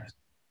 It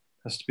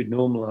has to be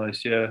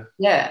normalized.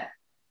 Yeah.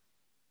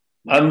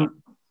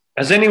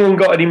 Has anyone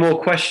got any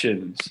more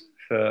questions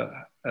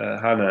for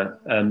Hannah?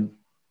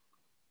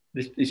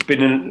 It's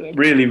been a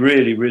really,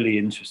 really, really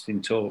interesting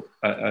talk.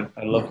 I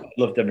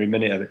loved every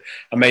minute of it.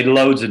 I made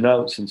loads of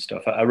notes and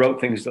stuff. I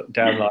wrote things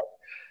down like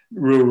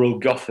rural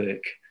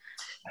Gothic.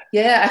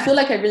 Yeah, I feel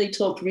like I really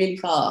talked really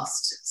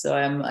fast. So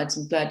I'm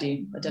glad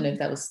I don't know if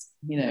that was,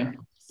 you know,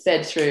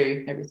 fed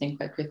through everything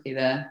quite quickly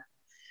there.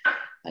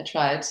 I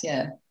tried,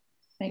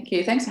 Thank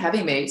you. Thanks for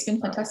having me. It's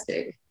been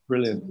fantastic.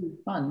 Brilliant. It's been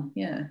fun,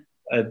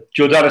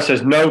 Jordana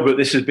says no, but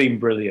this has been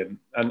brilliant.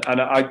 And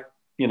I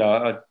you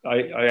know,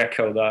 I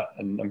echo that,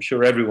 and I'm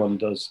sure everyone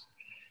does.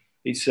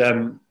 It's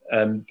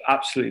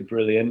absolutely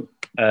brilliant.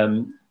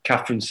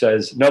 Catherine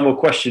says, no more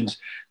questions,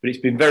 but it's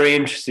been very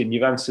interesting.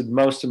 You've answered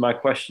most of my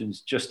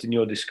questions just in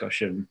your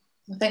discussion.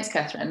 Well, thanks,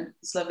 Catherine.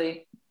 It's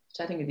lovely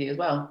chatting with you as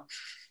well.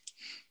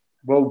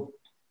 Well,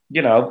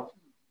 you know,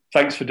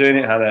 thanks for doing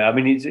it, Hannah. I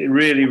mean, it's a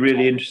really,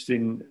 really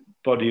interesting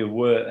body of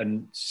work,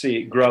 and see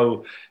it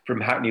grow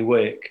from Hackney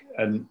Wick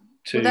and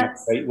to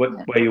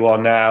where you are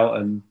now.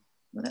 And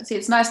well, that's it.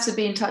 It's nice to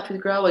be in touch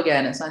with Grow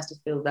again. It's nice to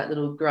feel that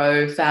little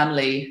Grow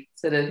family,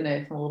 sort of, you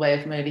know, from all the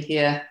way from over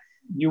here.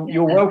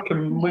 You're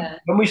welcome.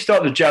 When we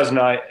start the jazz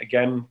night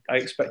again, I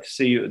expect to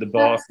see you at the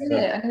bar. That's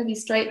it. I'm going to be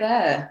straight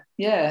there.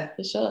 Yeah,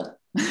 for sure.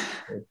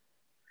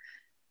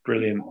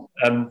 Brilliant.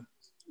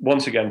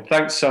 Once again,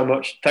 thanks so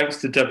much. Thanks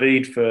to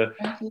David for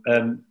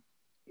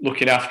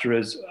looking after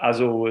us,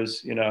 as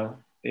always, you know,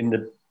 in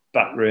the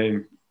back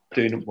room,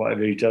 doing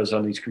whatever he does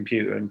on his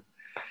computer and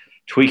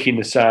tweaking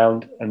the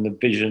sound and the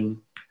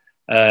vision.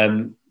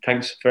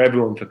 Thanks for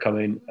everyone for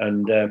coming.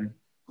 And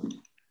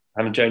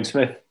Hannah Jane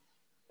Smith,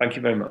 thank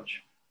you very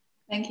much.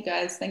 Thank you,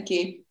 guys. Thank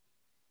you.